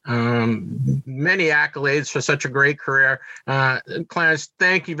 Many accolades for such a great career. Clarence,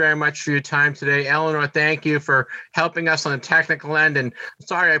 thank you very much for your time today. Eleanor, thank you for helping us on the technical end. And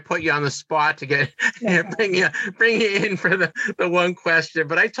sorry I put you on the spot to bring you in for the one question,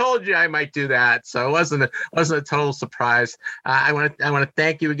 but I told you I might do that, so it wasn't a total surprise. I want to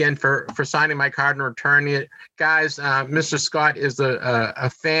thank you again for signing my card and returning it, guys. Mr. Scott is a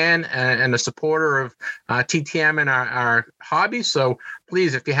fan and a supporter of TTM and our hobby. So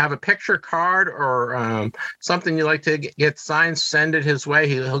please, if you have a picture card or something you'd like to get signed, send it his way.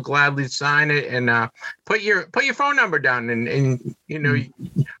 He'll gladly sign it, and put your phone number down, and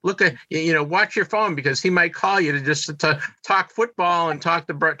look at watch your phone, because he might call you to talk football and talk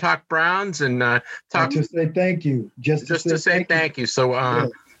Browns and talk to say thank you, just to say thank you. So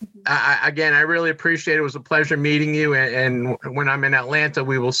again, I really appreciate it. It was a pleasure meeting you, and when I'm in Atlanta,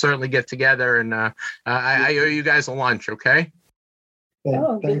 we will certainly get together, and I owe you guys a lunch. Okay.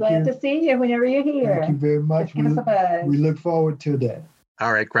 Be glad to see you whenever you're here. Thank you very much. We look forward to that.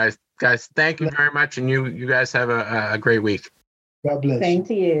 All right, guys, thank you very much, and you guys have a great week. God bless. Same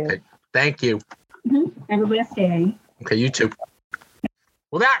to you. Okay. Thank you. Have a blessed day. Okay, you too.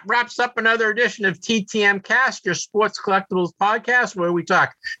 Well, that wraps up another edition of TTM Cast, your sports collectibles podcast, where we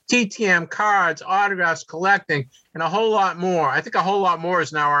talk TTM cards, autographs, collecting, and a whole lot more. I think a whole lot more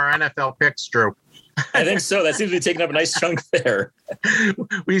is now our NFL picks, Drew. I think so. That seems to be taking up a nice chunk there.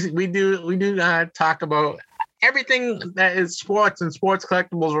 We do talk about everything that is sports and sports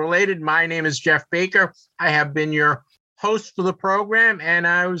collectibles related. My name is Jeff Baker. I have been your host for the program, and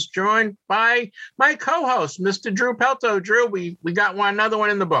I was joined by my co-host, Mr. Drew Pelto. Drew, we got another one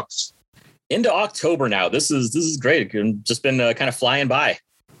in the books. Into October now. This is great. It's just been kind of flying by.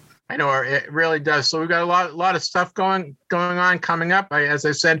 I know it really does. So we've got a lot of stuff going on coming up. As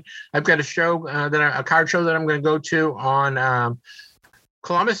I said, I've got a show a card show that I'm going to go to on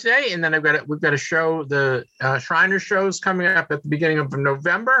Columbus Day, and then we've got a show, the Shriner shows coming up at the beginning of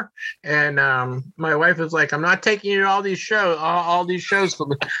November. And my wife was like, "I'm not taking you to all these shows for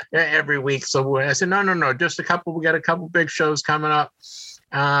every week." So I said, "No, just a couple. We got a couple big shows coming up."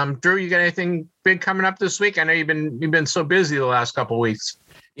 Drew, you got anything big coming up this week? I know you've been so busy the last couple of weeks.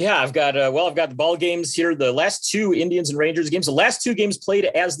 Yeah, I've got the ball games here. The last two Indians and Rangers games. The last two games played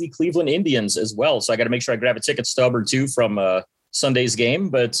as the Cleveland Indians as well. So I got to make sure I grab a ticket stub or two from Sunday's game.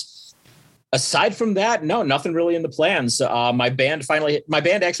 But aside from that, no, nothing really in the plans. My band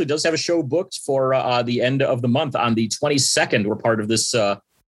actually does have a show booked for the end of the month on the 22nd. We're part of this kind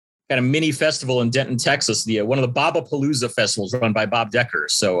of mini festival in Denton, Texas, one of the Bobapalooza festivals run by Bob Decker.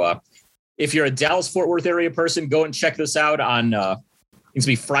 So if you're a Dallas-Fort Worth area person, go and check this out on it's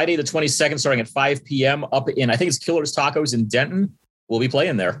going to be Friday the 22nd, starting at 5 p.m. up in, I think it's Killer's Tacos in Denton. We'll be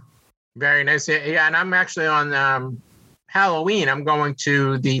playing there. Very nice. Yeah, and I'm actually on Halloween. I'm going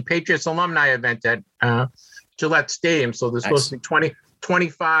to the Patriots alumni event at Gillette Stadium. So there's supposed to be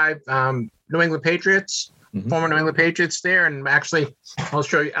 25 New England Patriots, former New England Patriots there. And actually, I'll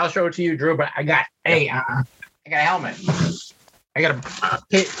show it to you, Drew. But I got a helmet. I got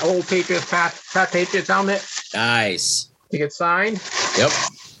a old Patriots Pat Patriots helmet. Nice. To get signed. Yep.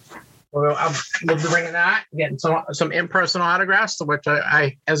 Well, I'll be bringing that, getting some in-person autographs, which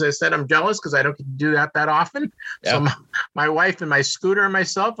I as I said, I'm jealous because I don't get to do that often. Yep. So my wife and my scooter and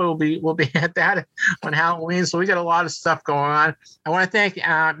myself will be at that on Halloween. So we got a lot of stuff going on. I want to thank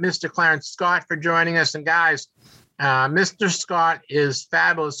Mr. Clarence Scott for joining us. And guys, Mr. Scott is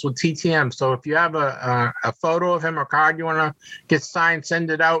fabulous with TTM. So if you have a photo of him or card you want to get signed,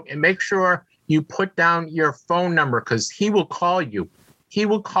 send it out, and make sure you put down your phone number, because he will call you. He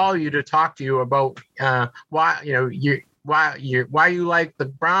will call you to talk to you about why you like the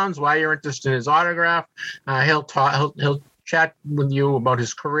Browns, why you're interested in his autograph. He'll chat with you about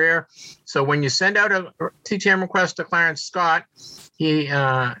his career. So when you send out a TTM request to Clarence Scott, he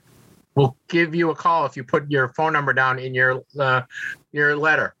will give you a call if you put your phone number down in your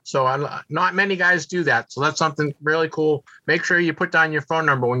letter. So not many guys do that. So that's something really cool. Make sure you put down your phone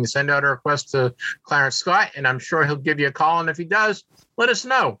number when you send out a request to Clarence Scott, and I'm sure he'll give you a call. And if he does, let us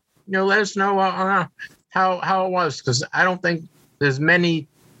know. Let us know how it was, because I don't think there's many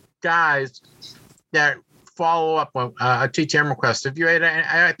guys that follow up on a TTM request. If you had,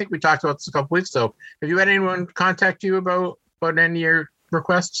 I think we talked about this a couple weeks ago. Have you had anyone contact you about any of your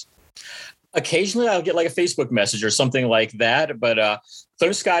requests? Occasionally I'll get like a Facebook message or something like that. But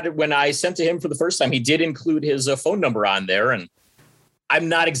Clarence Scott, when I sent to him for the first time, he did include his phone number on there. And I'm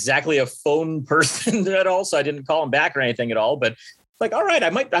not exactly a phone person at all, so I didn't call him back or anything at all. But like, all right, I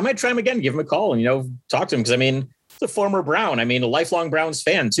might try him again, give him a call and, talk to him. Because, I mean, it's a former Brown. I mean, a lifelong Browns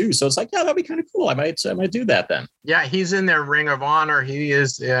fan, too. So it's like, yeah, that'd be kind of cool. I might do that then. Yeah, he's in their Ring of Honor. He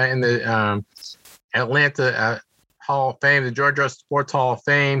is in the Atlanta Hall of Fame, the Georgia Sports Hall of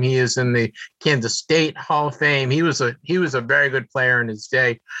Fame. He is in the Kansas State Hall of Fame. He was a very good player in his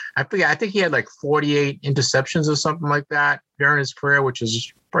day. I think he had like 48 interceptions or something like that during his career, which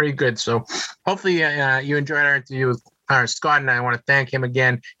is pretty good. So hopefully you enjoyed our interview with Clarence Scott, and I want to thank him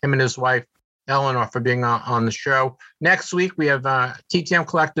again, him and his wife Eleanor, for being on the show. Next week we have TTM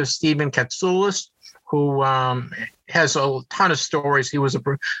Collective Stephen Katsoulis, who has a ton of stories. He was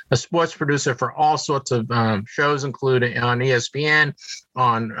a sports producer for all sorts of shows, including on ESPN,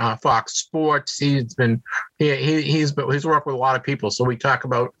 on Fox Sports. He's worked with a lot of people. So we talk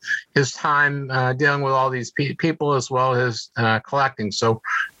about his time dealing with all these people as well as collecting. So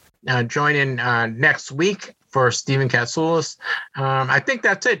join in next week for Stephen Katsoulis. I think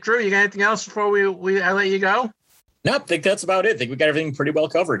that's it. Drew, you got anything else before I let you go? No, I think that's about it. I think we got everything pretty well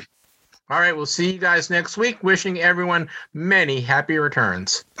covered. All right, we'll see you guys next week. Wishing everyone many happy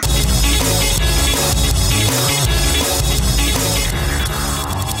returns.